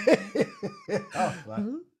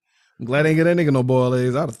 I'm glad I ain't get that nigga no boiled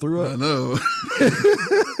eggs. I'd have threw up. I know.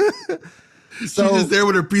 She's just there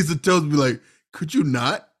with her piece of toast and be like, could you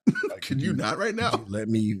not? Could you not right now? Let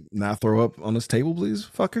me not throw up on this table, please,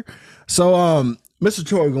 fucker. So Mr.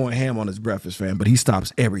 Choi going ham on his breakfast, fam, but he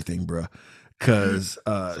stops everything, bro. Because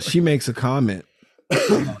she makes a comment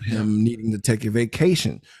about him needing to take a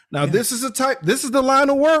vacation. Now, this is the line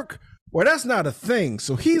of work where that's not a thing.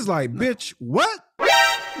 So he's like, bitch, what?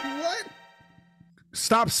 What?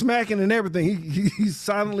 Stop smacking and everything. He's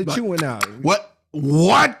silently chewing out. What?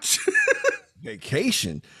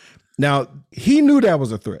 Vacation. Now, he knew that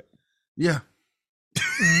was a threat. Yeah.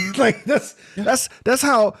 Like that's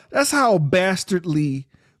how bastardly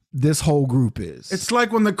this whole group is. It's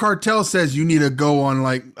like when the cartel says you need to go on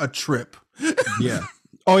like a trip. Yeah.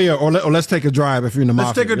 Oh yeah, or let's take a drive if you're in the mafia.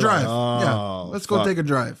 Let's take a drive. Like, Yeah, let's go take a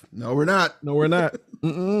drive. No, we're not. No, we're not.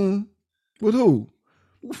 Mm-mm. With who?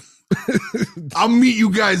 I'll meet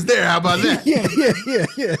you guys there. How about that?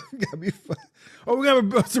 Yeah. Gotta be fun. Oh, we got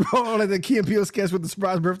a like the Key and Peele sketch with the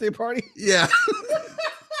surprise birthday party. Yeah.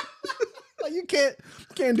 Like, you can't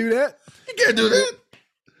do that. You can't do that.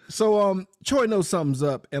 So Troy knows something's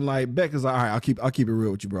up, and like Beck is like, all right, I'll keep it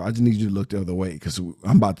real with you, bro. I just need you to look the other way because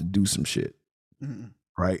I'm about to do some shit. Mm-hmm.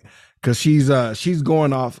 Right? Because she's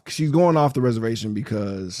going off the reservation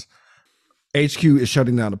because HQ is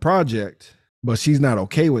shutting down the project, but she's not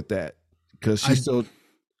okay with that because she's still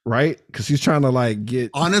right because she's trying to like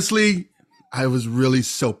get. Honestly, I was really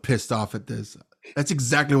so pissed off at this. That's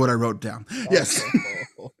exactly what I wrote down. Yes,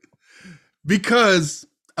 because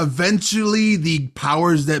eventually the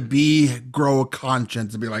powers that be grow a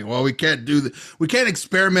conscience and be like, well, we can't do that. We can't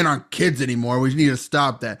experiment on kids anymore. We need to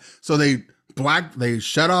stop that. So they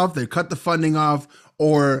shut off, they cut the funding off,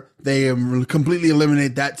 or they completely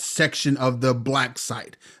eliminate that section of the black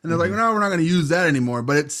site. And they're like, no, we're not going to use that anymore,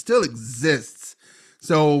 but it still exists.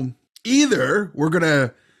 So either we're going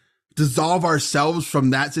to dissolve ourselves from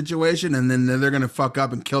that situation and then they're going to fuck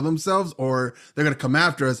up and kill themselves, or they're going to come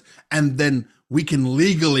after us and then we can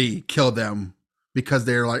legally kill them because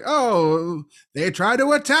they're like, oh, they try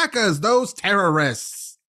to attack us, those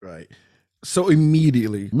terrorists. Right. So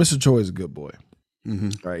immediately, Mr. Choi is a good boy.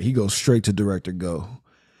 Mm-hmm. Right. He goes straight to director Go.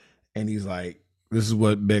 And he's like, this is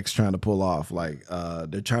what Beck's trying to pull off. Like,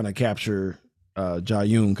 they're trying to capture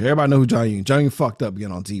Ja-yoon. Cause everybody know who Ja-yoon. Ja-yoon fucked up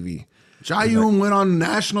again on TV. Ja-yoon went on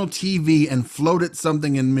national TV and floated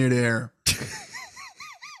something in midair.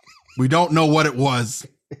 We don't know what it was.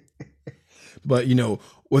 But, you know,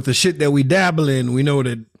 with the shit that we dabble in, we know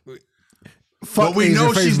that. But we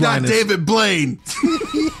know she's not David Blaine.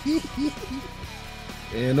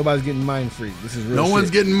 And nobody's getting mind freaked. This is real. No shit.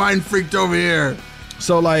 one's getting mind freaked over here.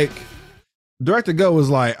 So, like, Director Go was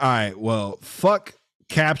like, all right, well, fuck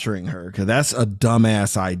capturing her, because that's a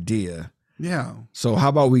dumbass idea. Yeah. So how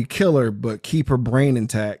about we kill her, but keep her brain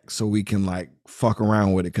intact so we can, like, fuck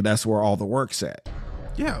around with it, because that's where all the work's at.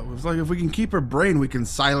 Yeah, it was like, if we can keep her brain, we can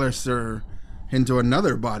silence her into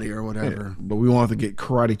another body or whatever. Yeah, but we want to get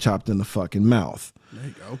karate chopped in the fucking mouth. There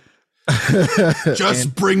you go.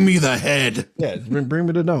 Just bring me the head. Yeah, bring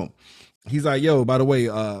me the dome. He's like, yo, by the way,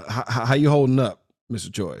 how you holding up,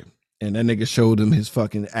 Mr. Choi? And that nigga showed him his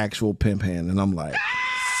fucking actual pimp hand. And I'm like,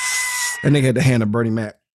 that nigga had the hand of Bernie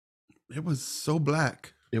Mac. It was so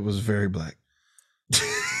black. It was very black.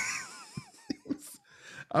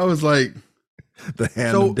 I was like, the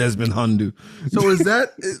hand of Desmond Hundu. So is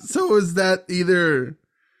that either,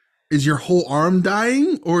 is your whole arm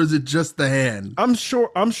dying or is it just the hand? I'm sure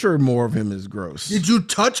more of him is gross. Did you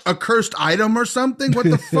touch a cursed item or something? What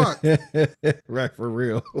the fuck? Right, for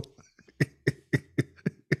real.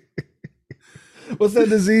 What's that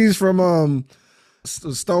disease from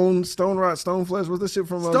stone flesh? What's this shit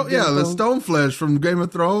from the stone flesh from Game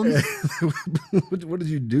of Thrones? What did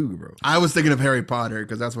you do, bro? I was thinking of Harry Potter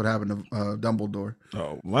because that's what happened to Dumbledore.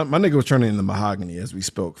 Oh, my nigga was turning into mahogany as we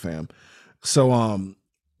spoke, fam. So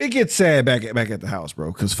it gets sad back at the house,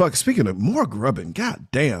 bro. Because speaking of more grubbing, god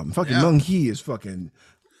damn, fucking Young Hee is fucking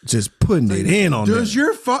just putting it in on. Does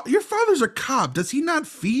your father's a cop? Does he not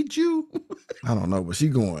feed you? I don't know, but she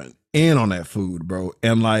going in on that food, bro.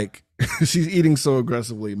 And like she's eating so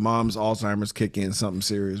aggressively, mom's Alzheimer's kick in, something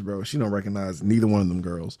serious, bro. She don't recognize neither one of them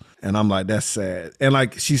girls. And I'm like, that's sad. And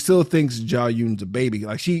like she still thinks Ja-yoon's a baby.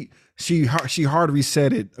 Like she hard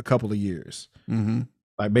reset it a couple of years. Mm-hmm.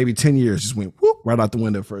 Like maybe 10 years just went whoop right out the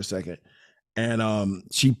window for a second. And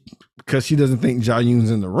because she doesn't think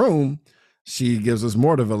Ja-yoon's in the room, she gives us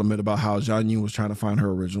more development about how Ja-yoon was trying to find her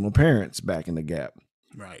original parents back in the Gap.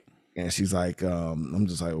 Right. And she's like, I'm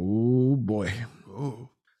just like, oh boy. Ooh.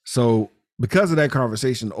 So because of that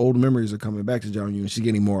conversation, old memories are coming back to Ja-yoon. She's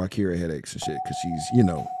getting more Akira headaches and shit because she's,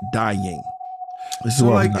 dying. This is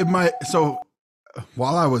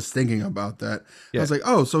while I was thinking about that, I was like,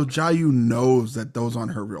 oh, so Ja-yoon knows that those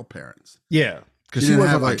aren't her real parents. Yeah. Because she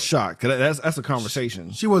wasn't like shocked. Cause that's a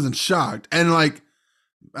conversation. She wasn't shocked. And like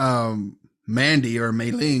Mandy or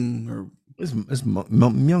Mei Ling or it's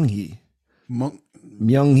Myung-hee.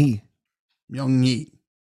 Myung-hee.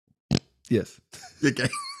 Yes. Okay.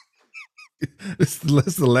 It's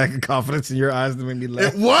the lack of confidence in your eyes that made me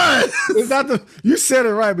laugh. It was. It's not you said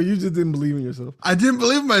it right, but you just didn't believe in yourself. I didn't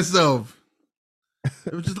believe myself.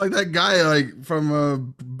 It was just like that guy, like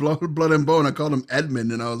from Blood and Bone. I called him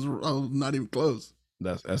Edmund, and I was not even close.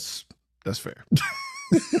 That's fair.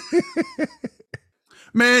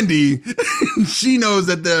 Mandy, she knows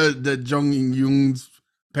that the Jung Young's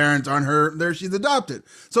parents aren't her. There, she's adopted.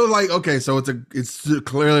 So like, okay, so it's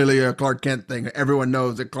clearly a Clark Kent thing. Everyone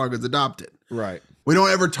knows that Clark is adopted. Right. We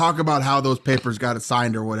don't ever talk about how those papers got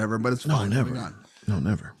assigned or whatever, but it's fine. No, never. No,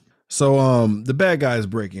 never. So the bad guys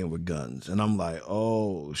break in with guns, and I'm like,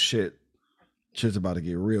 oh shit, shit's about to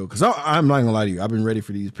get real. Because I'm not gonna lie to you, I've been ready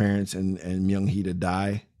for these parents and Myung Hee to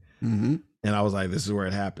die, and I was like, this is where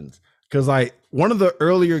it happens. Because like one of the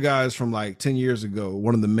earlier guys from like 10 years ago,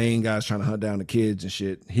 one of the main guys trying to hunt down the kids and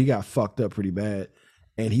shit, he got fucked up pretty bad,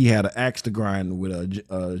 and he had an axe to grind with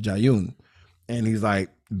Jae-yoon, and he's like,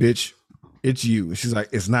 bitch, it's you. And she's like,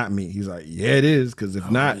 it's not me. He's like, yeah, it is. Because if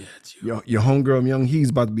not, your homegirl Myung Hee's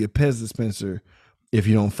about to be a Pez dispenser if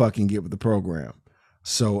you don't fucking get with the program.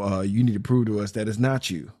 So you need to prove to us that it's not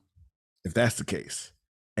you, if that's the case.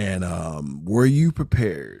 And were you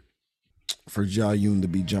prepared for Jae-yoon to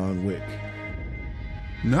be John Wick?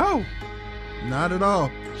 No, not at all.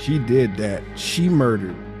 She did that. She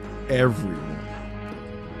murdered everyone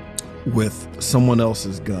with someone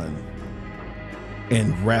else's gun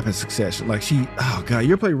in rapid succession. Like oh God,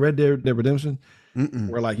 you ever play Red Dead Redemption?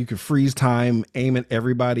 Where like you can freeze time, aim at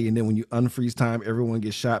everybody, and then when you unfreeze time, everyone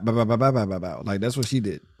gets shot. Bah, bah, bah, bah, bah, bah, bah. Like that's what she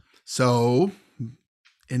did. So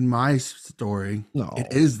in my story, it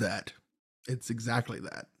is that. It's exactly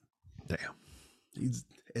that. Damn. He's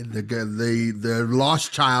the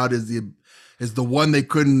lost child is the one they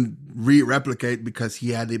couldn't replicate because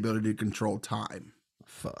he had the ability to control time.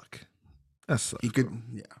 Fuck. That sucks. He could,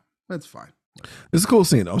 yeah, that's fine. It's a cool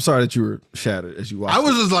scene. I'm sorry that you were shattered as you watched. I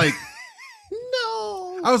was just like,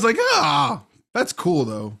 no. I was like, that's cool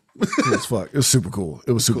though. Cool as fuck. It was super cool.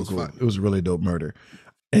 It was super cool. It was a really dope murder.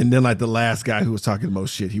 And then like the last guy who was talking the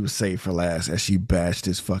most shit, he was saved for last as she bashed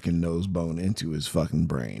his fucking nose bone into his fucking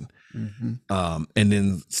brain. And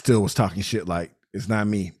then still was talking shit like, it's not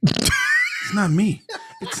me. It's not me.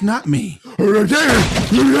 It's not me.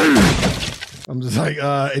 I'm just like,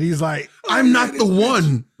 and he's like, I'm not the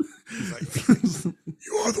one. He's like,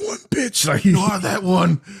 you are the one, bitch. Like, you are that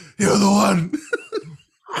one. You're the one.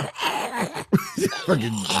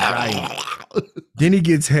 Fucking dying. Then he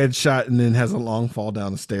gets headshot and then has a long fall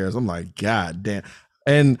down the stairs. I'm like, God damn.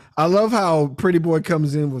 And I love how Pretty Boy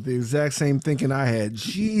comes in with the exact same thinking I had.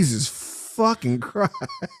 Jesus fucking Christ.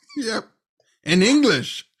 Yep. In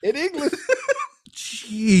English.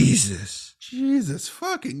 Jesus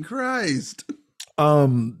fucking Christ.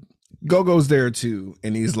 Go-Go's there too,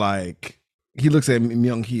 and he's like, he looks at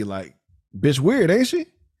Myung Hee like, bitch, weird, ain't she?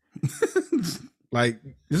 Like,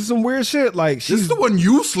 this is some weird shit. Like, she's the one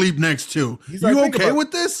you sleep next to. He's you like, okay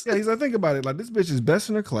with this? Yeah, he's like, think about it. Like, this bitch is best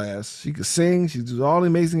in her class. She could sing. She does all the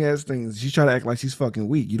amazing ass things. She's trying to act like she's fucking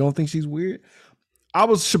weak. You don't think she's weird? I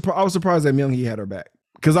was surprised that Myung Hee had her back.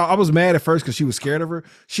 Because I was mad at first because she was scared of her.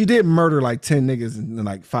 She did murder like 10 niggas in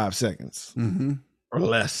like 5 seconds or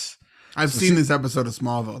less. I've seen this episode of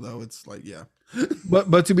Smallville though. It's like, yeah.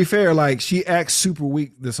 But to be fair, like she acts super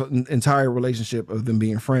weak this entire relationship of them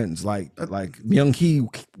being friends. Like Myung Hee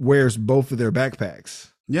wears both of their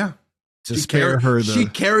backpacks. Yeah. To spare her. She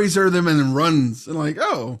carries them and then runs and like,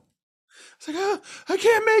 oh. It's like, oh, I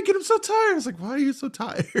can't make it. I'm so tired. It's like, why are you so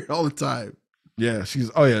tired all the time? Yeah, she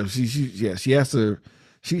has to.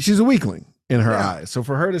 She's a weakling in her eyes. So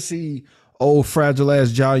for her to see old fragile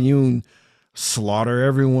ass Jae-yoon slaughter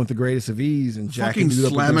everyone with the greatest of ease and fucking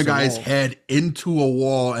slam a guy's head into a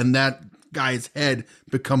wall and that guy's head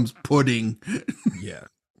becomes pudding. Yeah,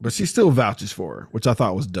 but she still vouches for her, which I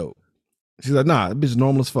thought was dope. She's like, nah, that bitch is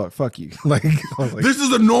normal as fuck. Fuck you. Like, this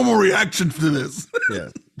is a normal reaction to this. Yeah,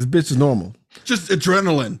 this bitch is normal. Just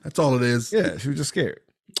adrenaline. That's all it is. Yeah, she was just scared.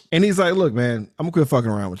 And he's like, look, man, I'm gonna quit fucking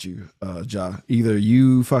around with you, Ja. Either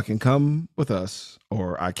you fucking come with us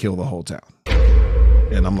or I kill the whole town.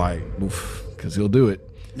 And I'm like, oof, because he'll do it.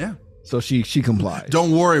 Yeah. So she complies.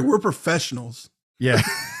 Don't worry, we're professionals. Yeah.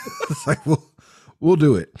 It's like, we'll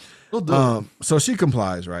do it. We'll do it. So she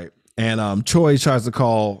complies, right? And Choi tries to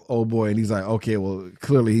call old boy, and he's like, okay, well,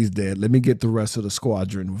 clearly he's dead. Let me get the rest of the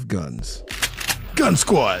squadron with guns. Gun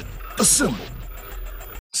squad, assemble.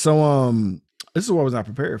 So this is what I was not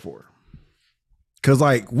prepared for. Cause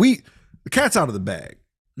like the cat's out of the bag.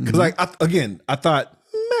 Cause like I thought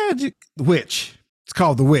magic witch. It's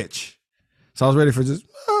called the witch. So I was ready for just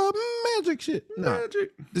magic shit. No,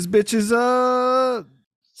 magic. This bitch is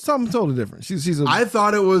something totally different. I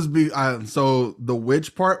thought it was so the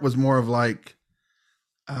witch part was more of like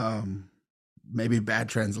maybe bad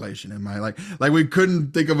translation in my like we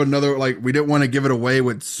couldn't think of another, like we didn't want to give it away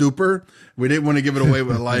with super. We didn't want to give it away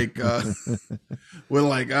with like with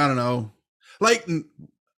like, I don't know, like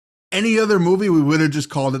any other movie we would have just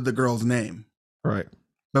called it the girl's name. Right.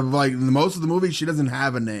 But like most of the movie, she doesn't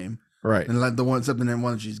have a name. Right. And like the one, except the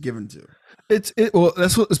one that she's given to. Well,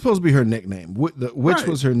 that's what it's supposed to be her nickname. Which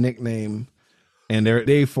was her nickname. And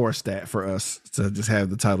they forced that for us to just have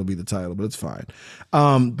the title be the title, but it's fine.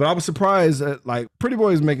 But I was surprised that like Pretty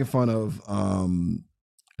Boy is making fun of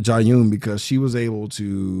Ja-yoon because she was able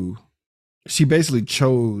to. She basically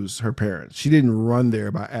chose her parents. She didn't run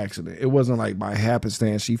there by accident. It wasn't like by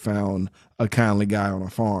happenstance she found a kindly guy on a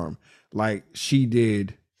farm. Like she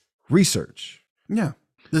did research. Yeah.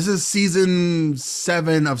 This is season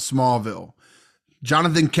 7 of Smallville.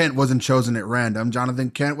 Jonathan Kent wasn't chosen at random. Jonathan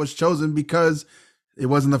Kent was chosen because it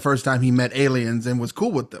wasn't the first time he met aliens and was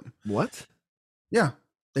cool with them. What? Yeah.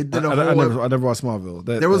 They did I never watched Smallville.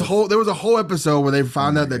 There was a whole episode where they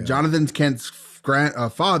found out that Jonathan Kent's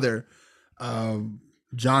father,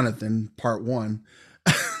 Jonathan, Part 1,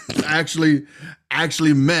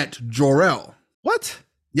 actually met Jor-El. What?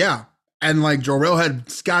 Yeah. And like Jor-El had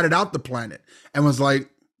scouted out the planet and was like,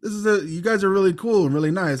 you guys are really cool and really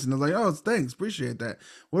nice. And I was like, oh, thanks. Appreciate that.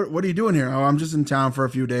 What are you doing here? Oh, I'm just in town for a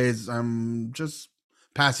few days. I'm just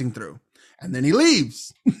passing through. And then he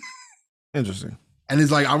leaves. Interesting. And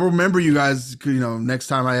he's like, I'll remember you guys, next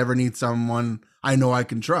time I ever need someone I know I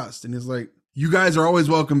can trust. And he's like, you guys are always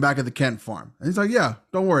welcome back at the Kent farm. And he's like, yeah,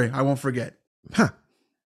 don't worry. I won't forget. Huh.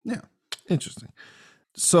 Yeah. Interesting.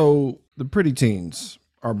 So the pretty teens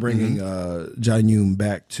are bringing Ja-yoon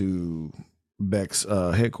back to Beck's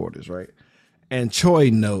headquarters, right? And Choi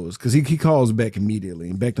knows because he calls Beck immediately,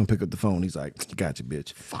 and Beck don't pick up the phone. He's like, "Gotcha,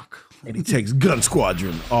 bitch." Fuck. And he takes Gun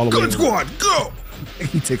Squadron all the way. Gun Squad, go! And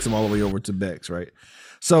he takes him all the way over to Beck's, right?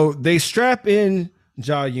 So they strap in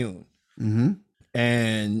Ja-yoon,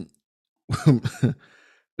 and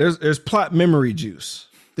there's plot memory juice.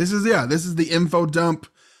 This is the info dump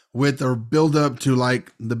with a build up to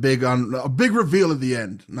like a big reveal at the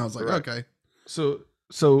end. And I was like, okay.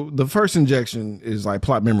 So the first injection is like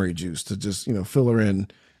plot memory juice to just, fill her in,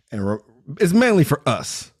 and it's mainly for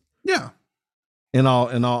us. Yeah. In all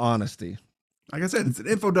honesty. Like I said, it's an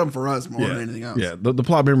info dump for us more than anything else. Yeah, the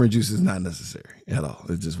plot memory juice is not necessary at all.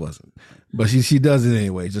 It just wasn't. But she does it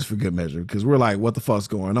anyway, just for good measure, because we're like, what the fuck's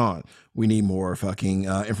going on? We need more fucking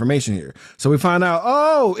information here. So we find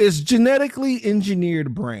out, it's genetically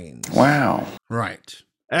engineered brains. Wow. Right.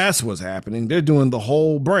 That's what's happening. They're doing the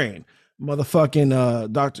whole brain. Motherfucking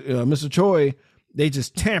Mr. Choi, they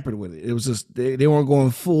just tampered with it. It was just they weren't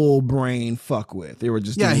going full brain fuck with. They were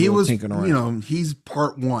just he was tinkering around. He's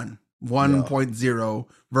part 1.0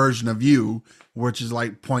 version of you, which is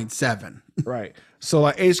like 0.7. Right. So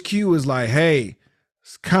like HQ is like, hey,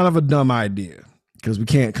 it's kind of a dumb idea because we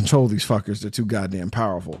can't control these fuckers. They're too goddamn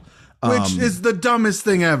powerful. Which is the dumbest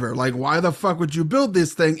thing ever. Like, why the fuck would you build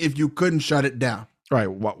this thing if you couldn't shut it down? Right.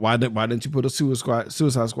 Why didn't you put a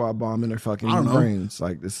Suicide Squad bomb in their fucking brains?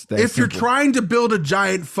 Like this. If you're trying to build a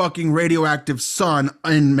giant fucking radioactive sun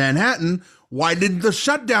in Manhattan, why didn't the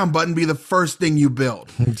shutdown button be the first thing you build?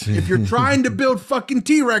 If you're trying to build fucking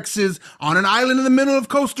T-Rexes on an island in the middle of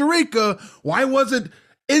Costa Rica, why wasn't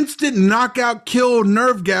instant knockout kill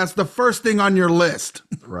nerve gas the first thing on your list?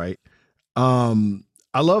 Right.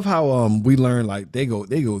 I love how we learn like they go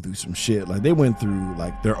through some shit. Like they went through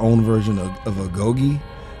like their own version of a Gogi,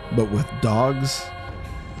 but with dogs.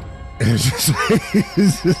 And it's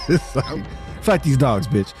just like, fight these dogs,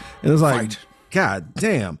 bitch. And it's like, God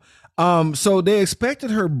damn. So they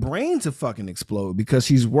expected her brain to fucking explode because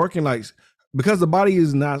she's working because the body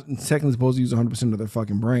is not technically supposed to use 100% of their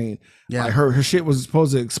fucking brain. Yeah, like her shit was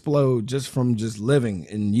supposed to explode just from just living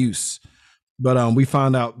in use. But we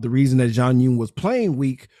found out the reason that Ja-yoon was playing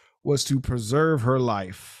weak was to preserve her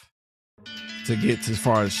life to get as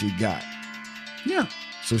far as she got. Yeah.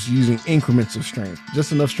 So she's using increments of strength,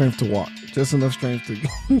 just enough strength to walk, just enough strength to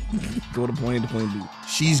go to point A to point B.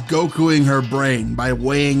 She's Gokuing her brain by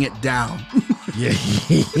weighing it down. Yeah.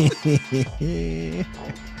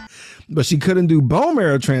 But she couldn't do bone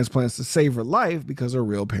marrow transplants to save her life because her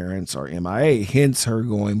real parents are MIA, hence her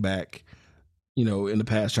going back, in the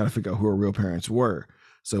past trying to figure out who her real parents were.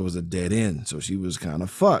 So it was a dead end. So she was kind of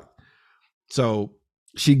fucked. So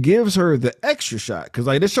she gives her the extra shot because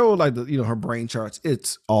like they showed like her brain charts.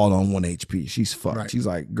 It's all on 1 HP. She's fucked. Right. She's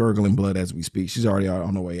like gurgling blood as we speak. She's already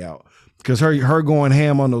on her way out because her going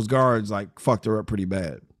ham on those guards like fucked her up pretty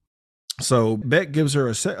bad. So Beck gives her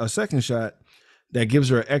a second shot that gives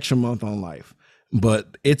her an extra month on life.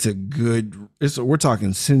 But we're talking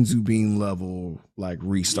Senzu Bean level like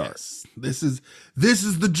restart. Yes. This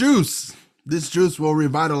is the juice. This juice will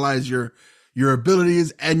revitalize your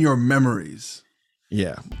abilities and your memories.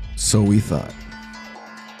 Yeah. So we thought.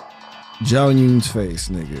 Ja-yoon's face,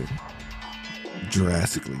 nigga,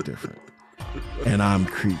 drastically different. And I'm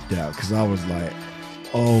creeped out because I was like,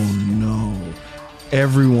 oh no,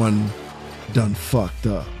 everyone done fucked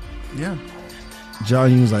up. Yeah.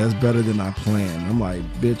 John Yoon's like, that's better than I planned. I'm like,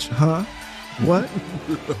 bitch, huh? What?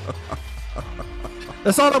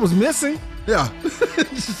 That's all that was missing. Yeah.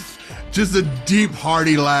 just a deep,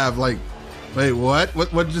 hearty laugh. Like, wait, what?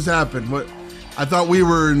 What just happened? What? I thought we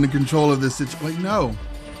were in the control of this situation. Like, no.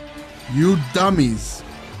 You dummies.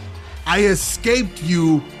 I escaped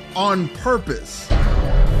you on purpose.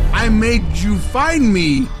 I made you find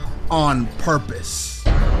me on purpose.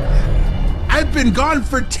 I've been gone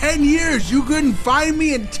for 10 years. You couldn't find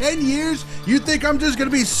me in 10 years? You think I'm just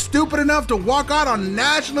gonna be stupid enough to walk out on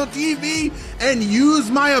national TV and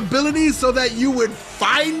use my abilities so that you would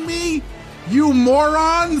find me? You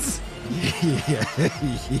morons? Yeah,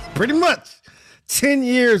 pretty much. 10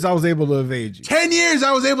 years I was able to evade you. 10 years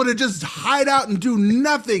I was able to just hide out and do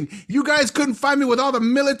nothing. You guys couldn't find me with all the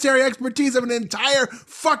military expertise of an entire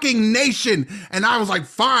fucking nation. And I was like,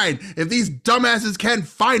 fine, if these dumbasses can't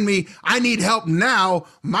find me, I need help now.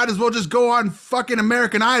 Might as well just go on fucking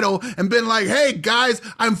American Idol and been like, hey guys,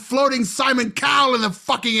 I'm floating Simon Cowell in the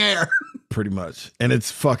fucking air. Pretty much. And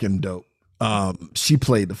it's fucking dope. She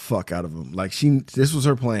played the fuck out of him. Like this was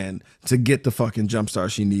her plan to get the fucking jump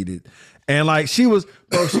start she needed. And like she was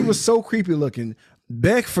so creepy looking.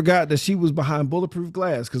 Beck forgot that she was behind bulletproof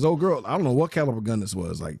glass because old girl, I don't know what caliber gun this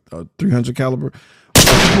was, like a 300 caliber. She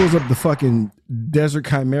pulls up the fucking Desert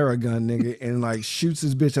Chimera gun, nigga, and like shoots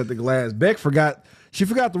this bitch at the glass. Beck forgot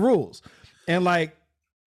the rules, and like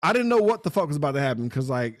I didn't know what the fuck was about to happen because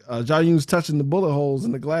like Ja Yoon's touching the bullet holes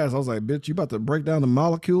in the glass. I was like, bitch, you about to break down the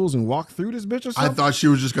molecules and walk through this bitch or something? I thought she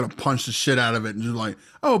was just gonna punch the shit out of it and just like,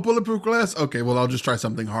 oh, bulletproof glass? Okay, well, I'll just try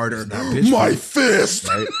something harder. My fist!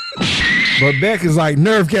 Right? But Beck is like,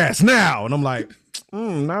 nerve gas now. And I'm like,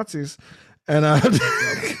 Nazis. And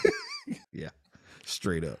yeah,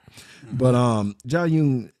 straight up. But Ja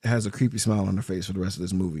Yoon has a creepy smile on her face for the rest of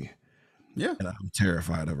this movie. Yeah. And I'm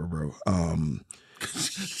terrified of her, bro.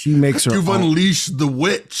 She makes her You've unleashed the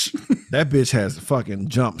witch. That bitch has fucking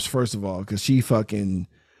jumps, first of all, because she fucking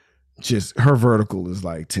just, her vertical is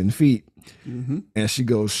like 10 feet. Mm-hmm. And she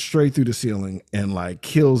goes straight through the ceiling and like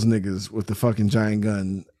kills niggas with the fucking giant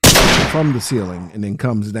gun from the ceiling and then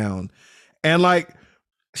comes down. And like,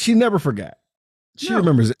 she never forgot. She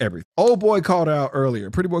remembers everything. Old boy called out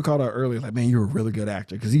earlier. Pretty boy called out earlier, like, man, you're a really good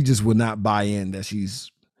actor. Because he just would not buy in that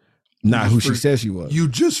she's not who she says she was. You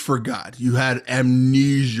just forgot. You had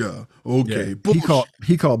amnesia. Okay. Yeah,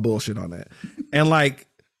 he called bullshit on that. And like,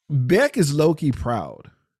 Beck is low-key proud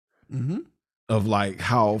of like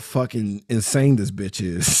how fucking insane this bitch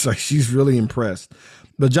is. Like, she's really impressed.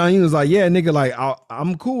 But Ja Yoon was like, yeah, nigga, like,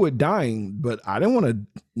 I'm cool with dying, but I didn't want to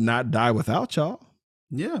not die without y'all.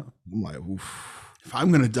 Yeah. I'm like, oof. If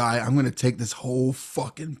I'm going to die, I'm going to take this whole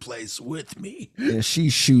fucking place with me. And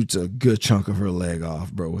she shoots a good chunk of her leg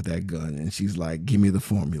off, bro, with that gun. And she's like, give me the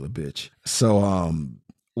formula, bitch. So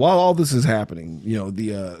while all this is happening, you know,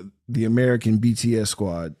 the American BTS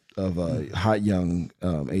squad of hot young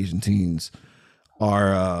Asian teens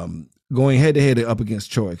are going head to head up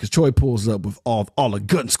against Choi, because Choi pulls up with all the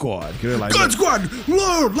gun squad. They're like, gun squad,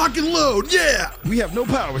 load, lock and load, yeah. We have no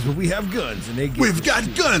powers, but we have guns, and we've got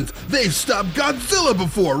guns. They've stopped Godzilla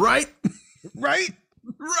before, right? Right.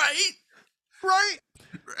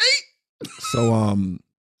 So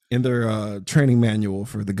in their training manual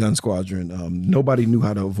for the gun squadron, nobody knew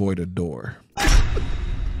how to avoid a door.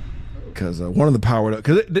 Because one of the powered up,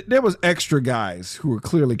 because there was extra guys who were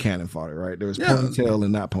clearly cannon fodder, right? There was ponytail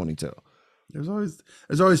and not ponytail. There's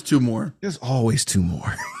always two more. There's always two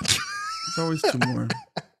more. There's always two more.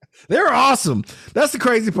 They're awesome. That's the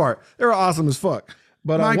crazy part. They're awesome as fuck.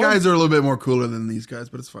 But my guys are a little bit more cooler than these guys,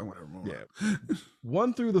 but it's fine, whatever. Yeah.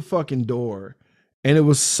 One through the fucking door, and it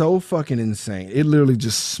was so fucking insane. It literally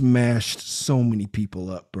just smashed so many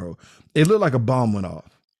people up, bro. It looked like a bomb went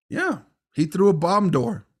off. Yeah. He threw a bomb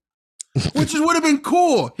door. Which would have been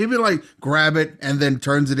cool. He'd be like, grab it and then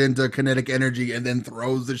turns it into kinetic energy and then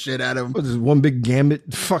throws the shit at him. What is this, one big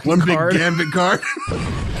gambit fucking card? Big gambit card.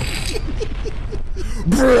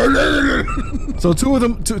 So two of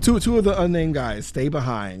the unnamed guys stay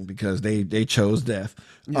behind because they chose death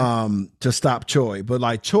to stop Choi. But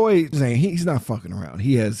like Choi saying he's not fucking around.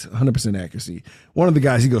 He has 100% accuracy. One of the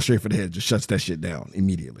guys, he goes straight for the head, just shuts that shit down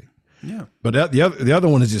immediately. Yeah. But the other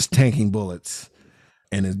one is just tanking bullets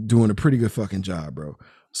and is doing a pretty good fucking job, bro.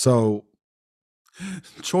 So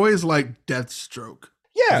Choi is like Deathstroke.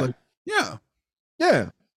 Yeah. Like, yeah. Yeah.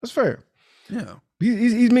 That's fair. Yeah.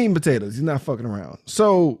 He's meat and potatoes. He's not fucking around.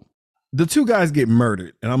 So the two guys get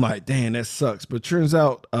murdered, and I'm like, damn, that sucks. But turns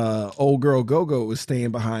out old girl Go-Go is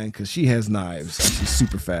staying behind because she has knives and she's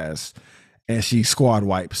super fast, and she squad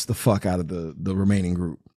wipes the fuck out of the remaining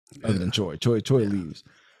group, other than Choi. Choi leaves.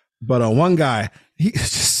 But one guy, he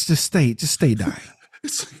just stay dying.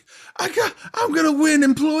 It's like, I'm gonna win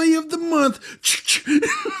Employee of the Month.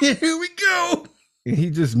 Here we go. And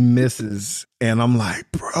he just misses, and I'm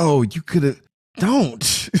like, bro, you could have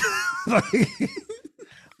don't. Like,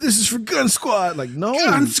 this is for Gun Squad. Like, no.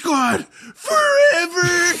 Gun Squad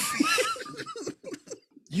forever.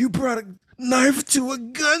 You brought a knife to a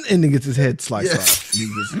gun, and then gets his head sliced off. He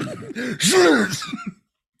just,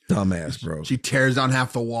 dumbass, bro. She tears down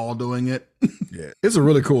half the wall doing it. Yeah, it's a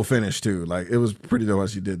really cool finish too. Like, it was pretty dope how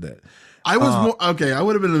she did that. I was I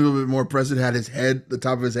would have been a little bit more impressed. Had his head, the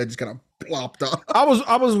top of his head, just kind of plopped off.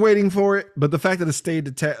 I was waiting for it, but the fact that it stayed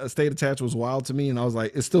attached was wild to me, and I was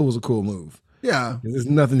like, it still was a cool move. Yeah, there's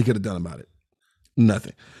nothing he could have done about it.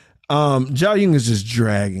 Nothing. Zhao Yun is just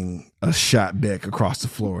dragging a shot Beck across the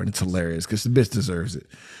floor, and it's hilarious because the bitch deserves it.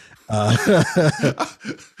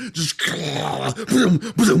 Just boom,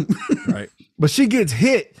 boom. Right, but she gets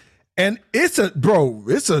hit, and it's a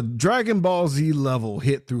Dragon Ball Z level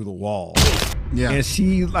hit through the wall. Yeah, and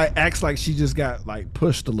she like acts like she just got like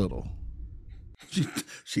pushed a little.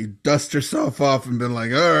 She dusts herself off and been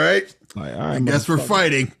like, all right, I guess we're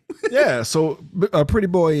fighting. Yeah, so Pretty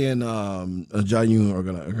Boy and Zhao Yun are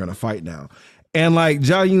gonna fight now, and like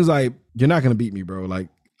Zhao Yun's like, you're not gonna beat me, bro. Like,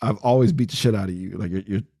 I've always beat the shit out of you. Like,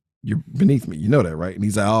 you're beneath me. You know that, right? And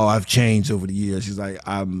he's like, oh, I've changed over the years. She's like,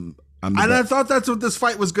 I'm. And I thought that's what this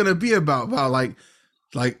fight was gonna be about like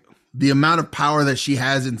the amount of power that she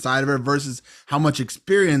has inside of her versus how much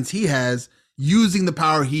experience he has using the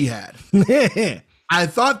power he had. I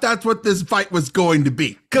thought that's what this fight was going to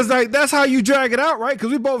be. Because like that's how you drag it out, right? Because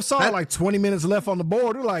we both saw like 20 minutes left on the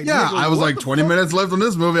board. We're like, yeah, I was like 20 minutes left on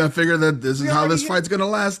this movie. I figured that this is how this fight's going to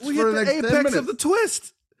last for the next 10 minutes. Of the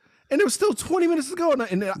twist. And there was still 20 minutes to go.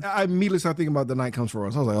 And I immediately started thinking about The Night Comes For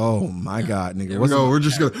Us. I was like, oh my God, nigga. We're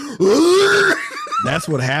just going to. That's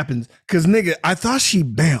what happens. Because, nigga, I thought she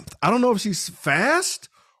bamped. I don't know if she's fast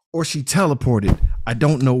or she teleported. I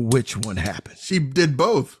don't know which one happened. She did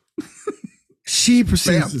both. She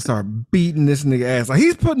proceeds to start beating this nigga ass. Like,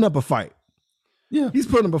 he's putting up a fight. Yeah. He's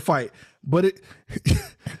putting up a fight. But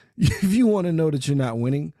if you want to know that you're not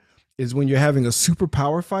winning, is when you're having a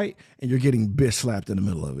superpower fight and you're getting bitch slapped in the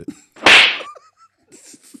middle of it.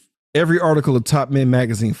 Every article of Top Men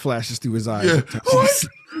magazine flashes through his eyes. Yeah. What?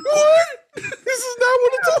 This is not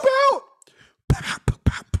what it's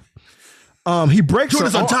about. He breaks Join her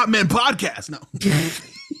us on Top Men podcast. No.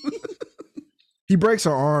 He breaks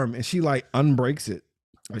her arm and she like unbreaks it.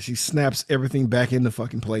 Like, she snaps everything back into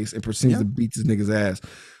fucking place and proceeds to beat this nigga's ass.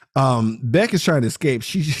 Beck is trying to escape.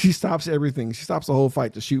 She stops everything. She stops the whole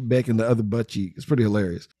fight to shoot Beck in the other butt cheek. It's pretty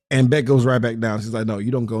hilarious. And Beck goes right back down. She's like, no,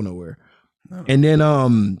 you don't go nowhere. No. And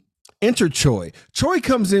then enter Choi. Choi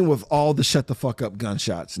comes in with all the shut the fuck up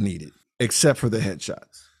gunshots needed, except for the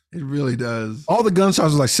headshots. It really does. All the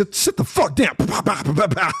gunshots are like, sit the fuck down. Because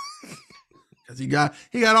he got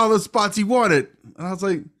all the spots he wanted. And I was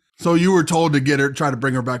like, so you were told to try to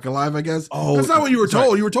bring her back alive, I guess? Oh, that's not what you were told.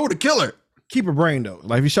 Right. You were told to kill her. Keep her brain though.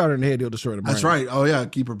 Like, if you shot her in the head, he'll destroy the brain. That's right. Oh yeah,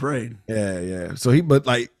 keep her brain. Yeah. So he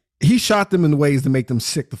shot them in ways to make them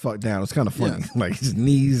sick the fuck down. It's kind of funny. Yeah. Like his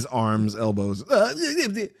knees, arms, elbows.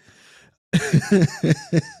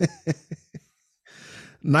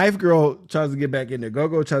 Knife Girl tries to get back in there.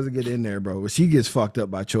 Go tries to get in there, bro. But she gets fucked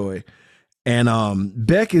up by Choi. And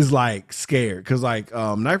Beck is like scared because like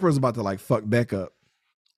Knife Girl's about to like fuck Beck up.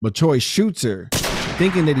 But Choi shoots her,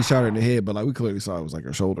 thinking that he shot her in the head, but like we clearly saw it was like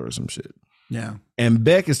her shoulder or some shit. Yeah. And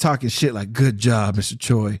Beck is talking shit like, good job, Mr.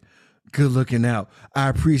 Choi. Good looking out. I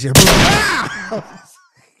appreciate it.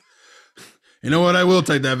 You know what? I will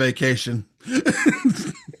take that vacation.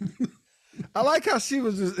 I like how she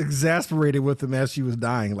was just exasperated with him as she was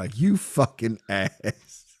dying. Like, you fucking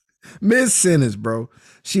ass. Ms. Sinners, bro.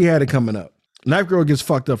 She had it coming up. Knife Girl gets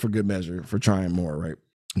fucked up for good measure for trying more, right?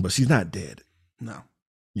 But she's not dead. No.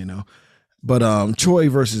 You know? But Choi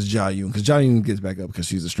versus Zhao Yun, because Zhao Yun gets back up because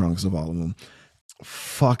she's the strongest of all of them,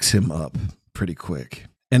 fucks him up pretty quick.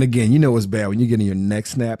 And again, you know it's bad when you're getting your neck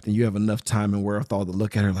snapped and you have enough time and wherewithal to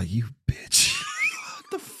look at her like, you bitch. What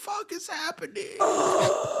the fuck is happening?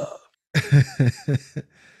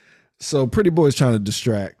 So Pretty Boy's trying to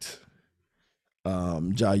distract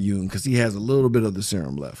Zhao Yun because he has a little bit of the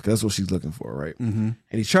serum left. Because that's what she's looking for, right? Mm-hmm. And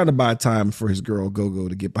he's trying to buy time for his girl Go-Go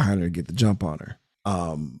to get behind her and get the jump on her.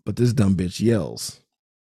 But this dumb bitch yells.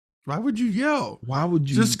 Why would you yell? Why would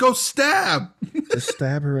you just go stab? Just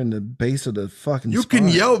stab her in the base of the fucking You spine. can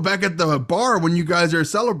yell back at the bar when you guys are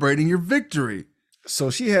celebrating your victory.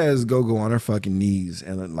 So she has Gogo on her fucking knees,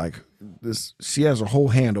 and then, like this, she has her whole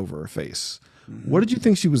hand over her face. What did you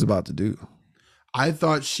think she was about to do? I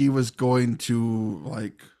thought she was going to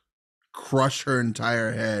like crush her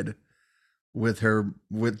entire head with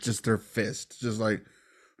just her fist, just like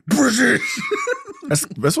British.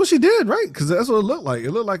 That's what she did, right? Because that's what it looked like.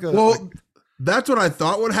 It looked like a that's what I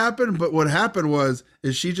thought would happen. But what happened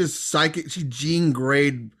is she just she Jean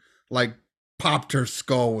Grey'd like popped her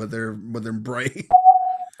skull with her brain.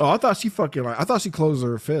 Oh, I thought she closed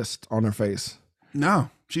her fist on her face. No,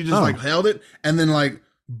 she just like held it and then like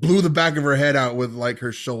blew the back of her head out with like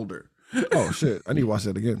her shoulder. Oh shit! I need to watch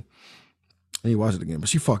that again. But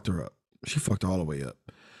she fucked her up. She fucked her all the way up.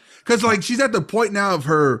 Because like she's at the point now of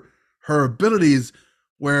her abilities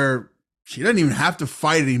where she doesn't even have to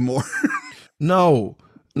fight anymore. No,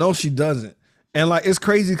 she doesn't. And like it's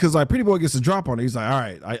crazy because like Pretty Boy gets a drop on her. He's like, all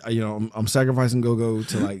right, I'm sacrificing Gogo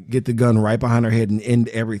to like get the gun right behind her head and end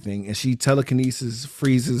everything. And she telekinesis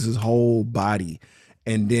freezes his whole body.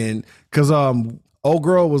 And then because old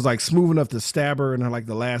girl was like smooth enough to stab her in her like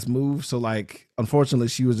the last move. So like unfortunately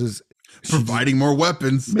she was just providing more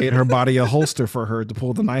weapons. Made her body a holster for her to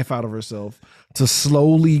pull the knife out of herself to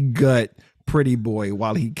slowly gut Pretty Boy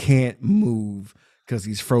while he can't move because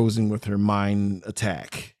he's frozen with her mind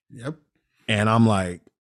attack. Yep. And I'm like,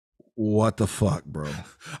 what the fuck, bro?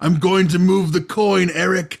 I'm going to move the coin,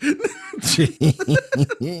 Eric.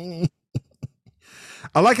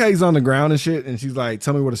 I like how he's on the ground and shit. And she's like,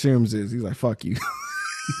 tell me what a serums is. He's like, fuck you.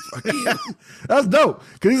 That's dope.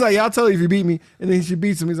 Because he's like, yeah, I'll tell you if you beat me. And then she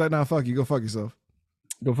beats him. He's like, nah, fuck you. Go fuck yourself.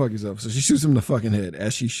 So she shoots him in the fucking head,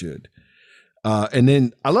 as she should. And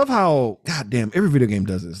then I love how, goddamn, every video game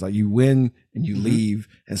does this. Like you win and you leave,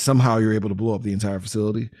 and somehow you're able to blow up the entire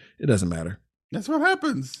facility. It doesn't matter. That's what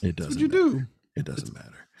happens. It doesn't. That's what you do. It doesn't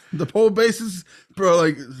matter. The whole base is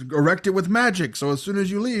like erected with magic. So as soon as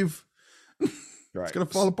you leave, it's gonna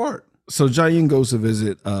fall apart. So Jayin goes to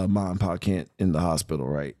visit Ma and Pa Kent in the hospital,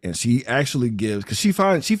 right? And she actually gives, because she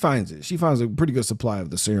finds a pretty good supply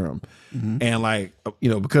of the serum, and like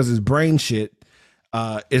because it's brain shit.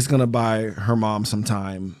 It's gonna buy her mom some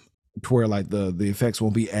time to where like the effects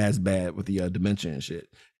won't be as bad with the dementia and shit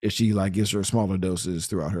if she like gives her smaller doses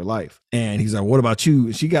throughout her life. And he's like, what about you?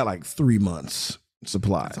 And she got like 3 months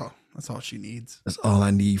supply. That's all she needs. That's all I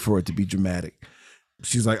need for it to be dramatic.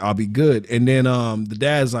 She's like, I'll be good. And then the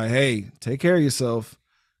dad's like, hey, take care of yourself.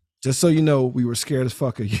 Just so you know, we were scared as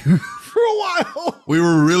fuck of you for a while. We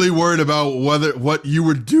were really worried about what you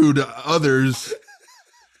would do to others.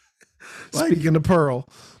 Speaking of Pearl.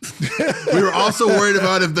 We were also worried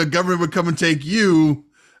about if the government would come and take you.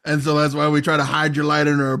 And so that's why we try to hide your light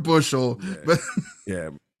under a bushel. Yeah.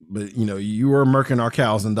 But you were murking our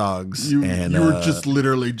cows and dogs. You and were just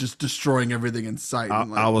literally just destroying everything in sight.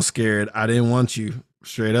 I was scared. I didn't want you,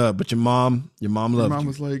 straight up. But your mom loved you. Your mom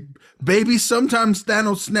was like, baby, sometimes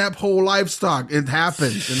Thanos snap whole livestock. It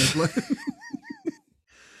happens. And it's like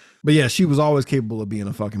But yeah, she was always capable of being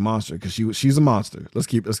a fucking monster because she's a monster. Let's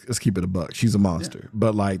keep it a buck. She's a monster. Yeah.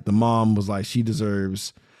 But like the mom was like, she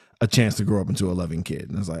deserves a chance to grow up into a loving kid.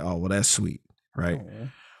 And it's like, oh well, that's sweet, right?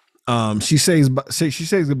 Oh. She says goodbye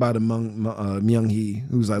to Myung Hee,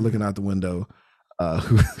 who's like looking out the window,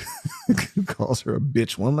 who calls her a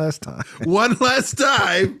bitch one last time. One last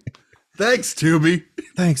time. Thanks, Tubi.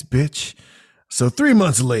 Thanks, bitch. So 3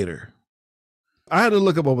 months later. I had to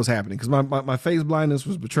look up what was happening because my face blindness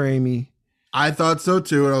was betraying me. I thought so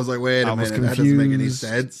too, and I was like, "Wait a minute, that doesn't make any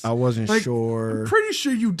sense." I wasn't sure. I'm pretty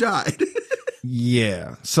sure you died.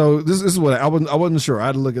 Yeah. So this is what I wasn't sure. I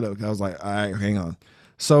had to look it up. I was like, "All right, hang on."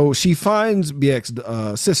 So she finds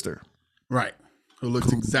BX's sister, right? Who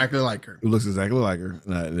looks exactly like her.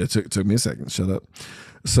 It took me a second. Shut up.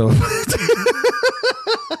 So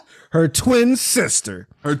her twin sister,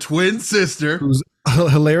 who's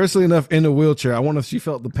hilariously enough in a wheelchair. I wonder if she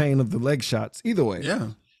felt the pain of the leg shots. Either way. Yeah.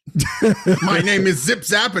 My name is Zip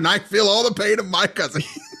Zap and I feel all the pain of my cousin.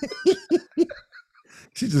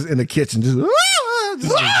 She's just in the kitchen, just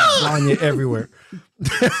lasagna everywhere.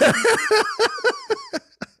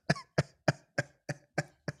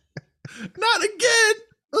 Not again.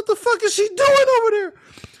 What the fuck is she doing over there?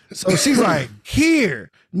 So she's like,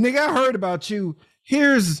 here, nigga, I heard about you.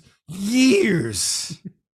 Here's years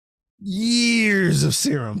of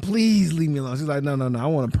serum. Please leave me alone. She's like, no. I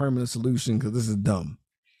want a permanent solution because this is dumb.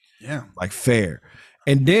 Yeah. Like fair.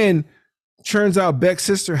 And then turns out Beck's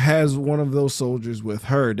sister has one of those soldiers with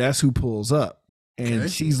her. That's who pulls up.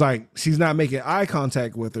 And she's not making eye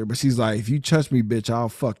contact with her, but she's like, if you touch me, bitch, I'll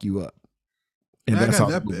fuck you up. And that's how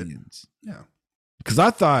the movie ends. Yeah. Because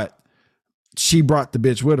I thought she brought the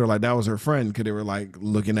bitch with her, like that was her friend, because they were like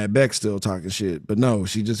looking at Beck still talking shit. But no,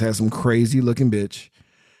 she just had some crazy looking bitch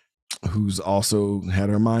who's also had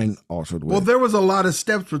her mind altered with. Well, there was a lot of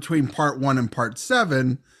steps between part 1 and part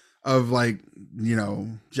 7 of like, you know,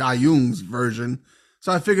 Ja Young's version.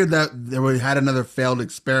 So I figured that they had another failed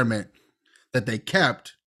experiment that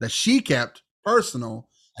she kept personal,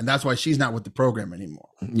 and that's why she's not with the program anymore.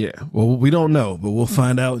 Yeah. Well, we don't know, but we'll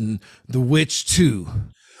find out in The Witch 2.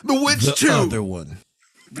 The Witch 2. The other one.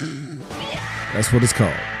 That's what it's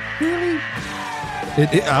called. Really?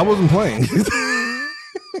 I wasn't playing.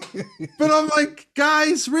 But I'm like,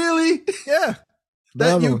 guys, really? Yeah.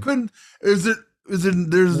 That you couldn't, there's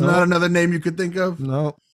not another name you could think of?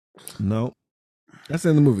 No. That's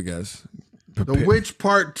in the movie, guys. Prepare. The Witch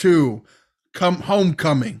Part 2,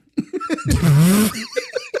 Homecoming.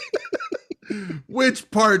 Witch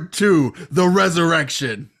Part 2, The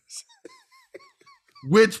Resurrection.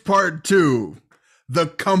 Witch Part 2, The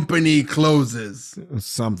Company Closes.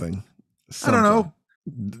 Something. I don't know.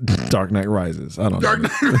 Dark Knight Rises. I don't know. Dark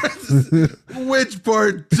Knight Rises. Witch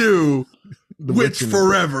Part 2, Witch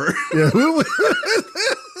Forever. Yeah.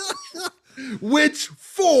 Witch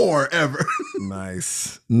Forever.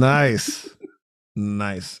 Nice.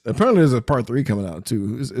 Apparently there's a part 3 coming out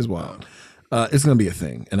too. It's wild. It's gonna be a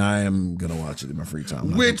thing, and I am gonna watch it in my free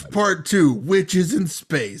time. Witch Part 2, Witches in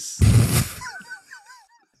Space.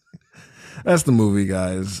 That's the movie,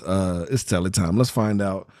 guys. It's telly time. Let's find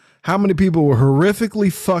out how many people were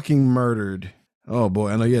horrifically fucking murdered. Oh boy,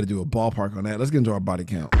 I know you had to do a ballpark on that. Let's get into our body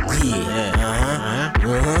count. Yeah,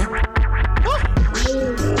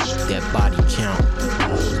 that body count.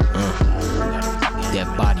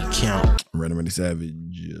 That body count. Randy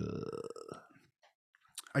Savage.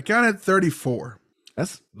 I counted 34.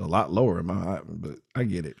 That's a lot lower in my eye, but I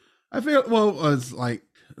get it. I feel, well, it's like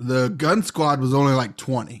the gun squad was only like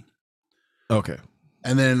 20. Okay.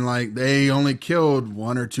 And then like they only killed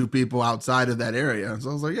 1 or 2 people outside of that area. So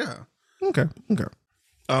I was like, yeah. Okay.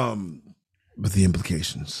 But the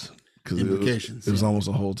implications. Because it was almost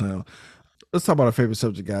a whole town. Let's talk about our favorite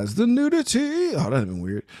subject, guys. The nudity. Oh, that'd been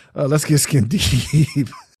weird. Let's get skin deep.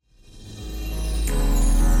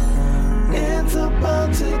 It's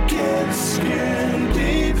about to get skin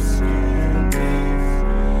deep.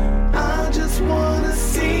 I just wanna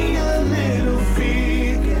see a little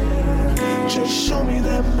feet. Just show me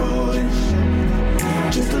that booty.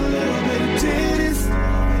 Just a little bit of titties.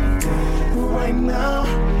 Right now.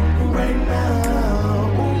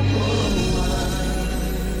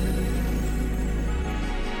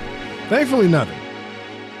 Thankfully, nothing.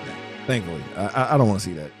 Thankfully, I don't want to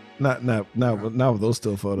see that. Not with those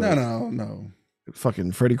still photos. No.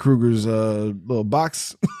 Fucking Freddy Krueger's little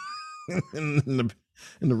box in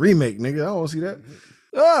the remake, nigga. I don't want to see that.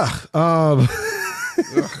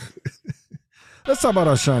 Let's talk about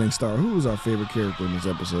our shining star. Who was our favorite character in this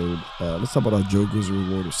episode? Let's talk about our Joe Grizzly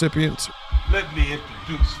Award recipients. Let me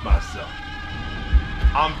introduce myself.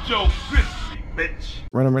 I'm Joe Grizzly, bitch.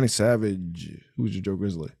 Randy Savage. Who's your Joe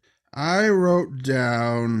Grizzly? I wrote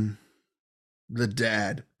down the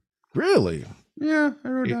dad. Really? Yeah, I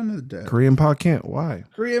wrote down the dad. Korean Pa Kent. Why?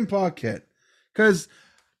 Korean Pa Kent. Because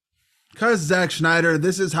Zack Schneider,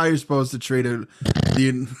 this is how you're supposed to treat the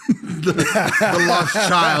lost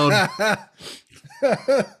child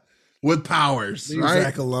with powers. Leave right?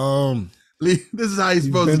 Zack alone. This is how you're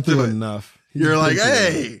supposed to do it. Enough. You're like,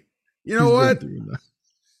 hey, you know what?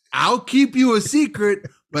 I'll keep you a secret,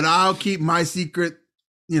 but I'll keep my secret,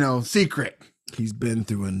 secret. He's been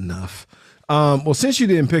through enough. Well, since you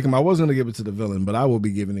didn't pick him, I was going to give it to the villain, but I will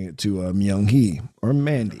be giving it to Myung Hee or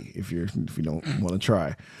Mandy if you don't want to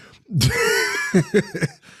try.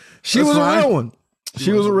 She was a real one.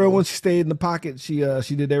 She was a real one. She stayed in the pocket. She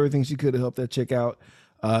did everything she could to help that chick out,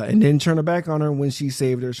 and then turn her back on her when she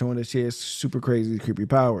saved her, showing that she has super crazy, creepy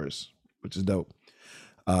powers, which is dope.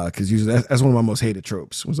 Because usually that's one of my most hated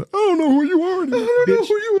tropes. It was like, I don't know who you are anymore. I don't know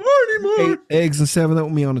who you are anymore. 8 eggs and 7 up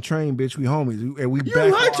with me on the train, bitch. We homies. And you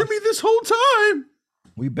lied to me this whole time.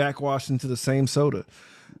 We backwashed into the same soda.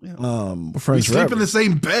 Yeah. We're friends we sleep in the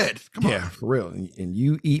same bed. Come on. Yeah, for real. And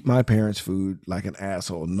you eat my parents' food like an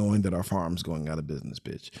asshole, knowing that our farm's going out of business,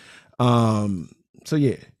 bitch. So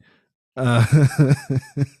yeah.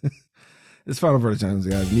 It's final verdict time,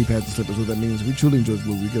 guys. Knee pads and slippers. What that means, we truly enjoy the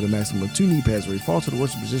movie. We get a maximum of 2 knee pads where he falls to the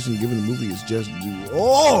worst position given the movie is just due.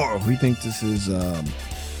 Or we think this is a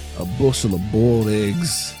bushel of boiled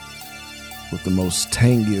eggs with the most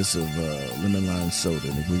tangiest of lemon lime soda.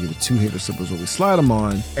 And if we get a 2-hitter slippers where we slide them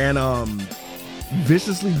on. And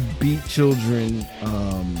viciously beat children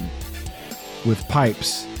with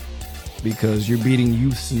pipes because you're beating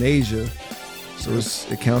euthanasia, so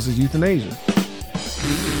it counts as euthanasia.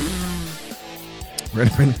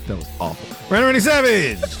 That was awful. Randy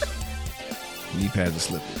Savage. Knee pads and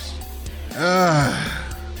slippers.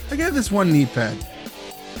 I got this one knee pad.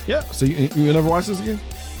 Yeah. So you never watch this again?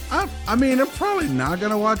 I mean, I'm probably not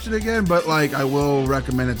gonna watch it again, but like I will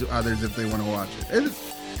recommend it to others if they want to watch it.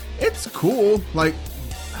 It's cool. Like,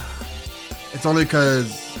 it's only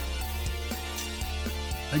because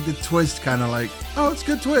like the twist kind of like, oh, it's a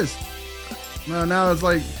good twist. No, now it's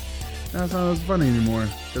like, now it's not as funny anymore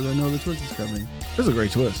because I know the twist is coming. It's a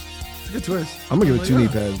great twist. It's a good twist. I'm gonna give it 2 knee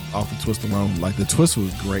pads off the twist alone. Like the twist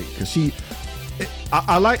was great because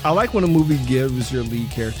I like when a movie gives your lead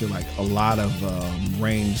character like a lot of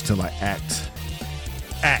range to like act,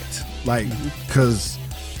 like, because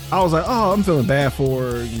I was like, oh, I'm feeling bad for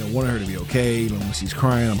her, wanting her to be okay. When she's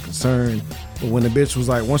crying, I'm concerned. But when the bitch was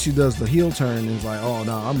like, once she does the heel turn, it's like, oh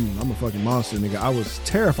no, I'm a fucking monster, nigga. I was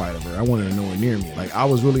terrified of her. I wanted her nowhere near me. Like, I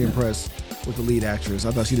was really impressed with the lead actress.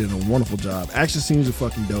 I thought she did a wonderful job. Action scenes are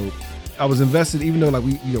fucking dope. I was invested, even though like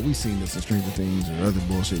we seen this in Stranger Things or other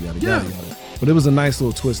bullshit, yada yada yada. But it was a nice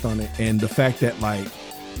little twist on it, and the fact that like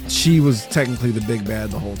she was technically the big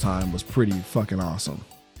bad the whole time was pretty fucking awesome.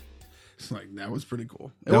 It's like, that was pretty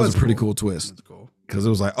cool. That was a pretty cool twist. That's cool. Because it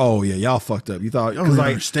was like, oh yeah, y'all fucked up. You thought, I don't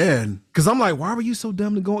understand. Because I'm like, why were you so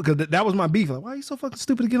dumb to go? Because that was my beef. Like, why are you so fucking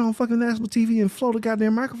stupid to get on fucking national TV and float a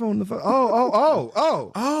goddamn microphone? Oh,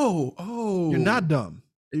 you're not dumb.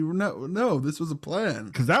 No, this was a plan.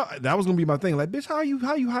 Because that was gonna be my thing. Like, bitch, how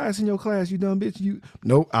you highest in your class? You dumb bitch.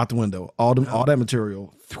 Nope, out the window. All that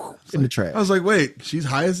material in the trash. I was like, wait, she's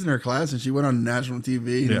highest in her class, and she went on national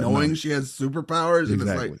TV knowing she has superpowers.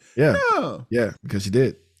 Exactly. And it's like, yeah, because she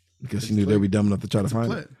did. Because she knew they'd be dumb enough to try to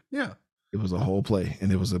find it. Yeah, it was a whole play,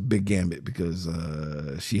 and it was a big gambit because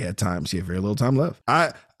she had time. She had very little time left.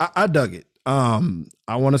 I dug it.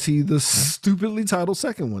 I want to see the stupidly titled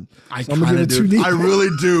second one. I kind of do. I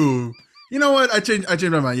really do. You know what? I changed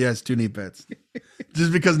my mind. Yes, 2 knee pads.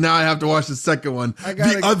 Just because now I have to watch the second one.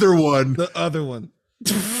 The other one.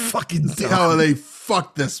 Fucking see how they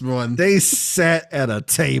fucked this one. They sat at a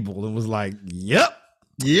table and was like, "Yep.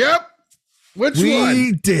 Which one?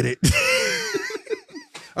 We did it."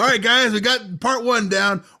 All right, guys, we got part 1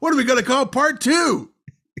 down. What are we gonna call part 2?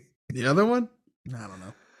 The other one? I don't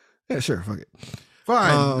know. Yeah, sure. Fuck it.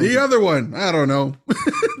 Fine. The other one. I don't know.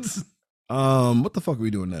 What the fuck are we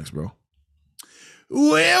doing next, bro?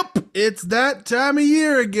 Well, it's that time of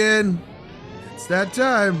year again. It's that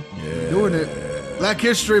time. Yeah. Doing it. Black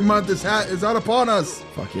History Month is out upon us.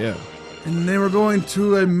 Fuck yeah. And then we're going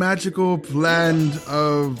to a magical land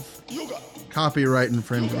of copyright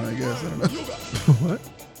infringement, I guess. I don't know. What?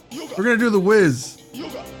 We're going to do The Wiz.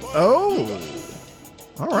 Oh.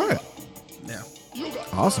 All right. Yeah.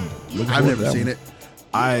 Awesome. I've never seen it.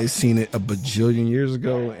 I seen it a bajillion years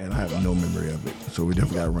ago, and I have no memory of it. So we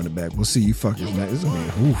definitely got to run it back. We'll see you fuckers next. It's going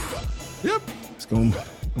to be, oof. Yep. It's going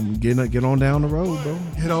to get on down the road, bro.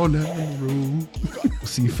 Get on down the road. We'll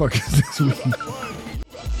see you fuckers next week.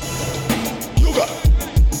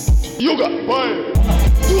 Yoga.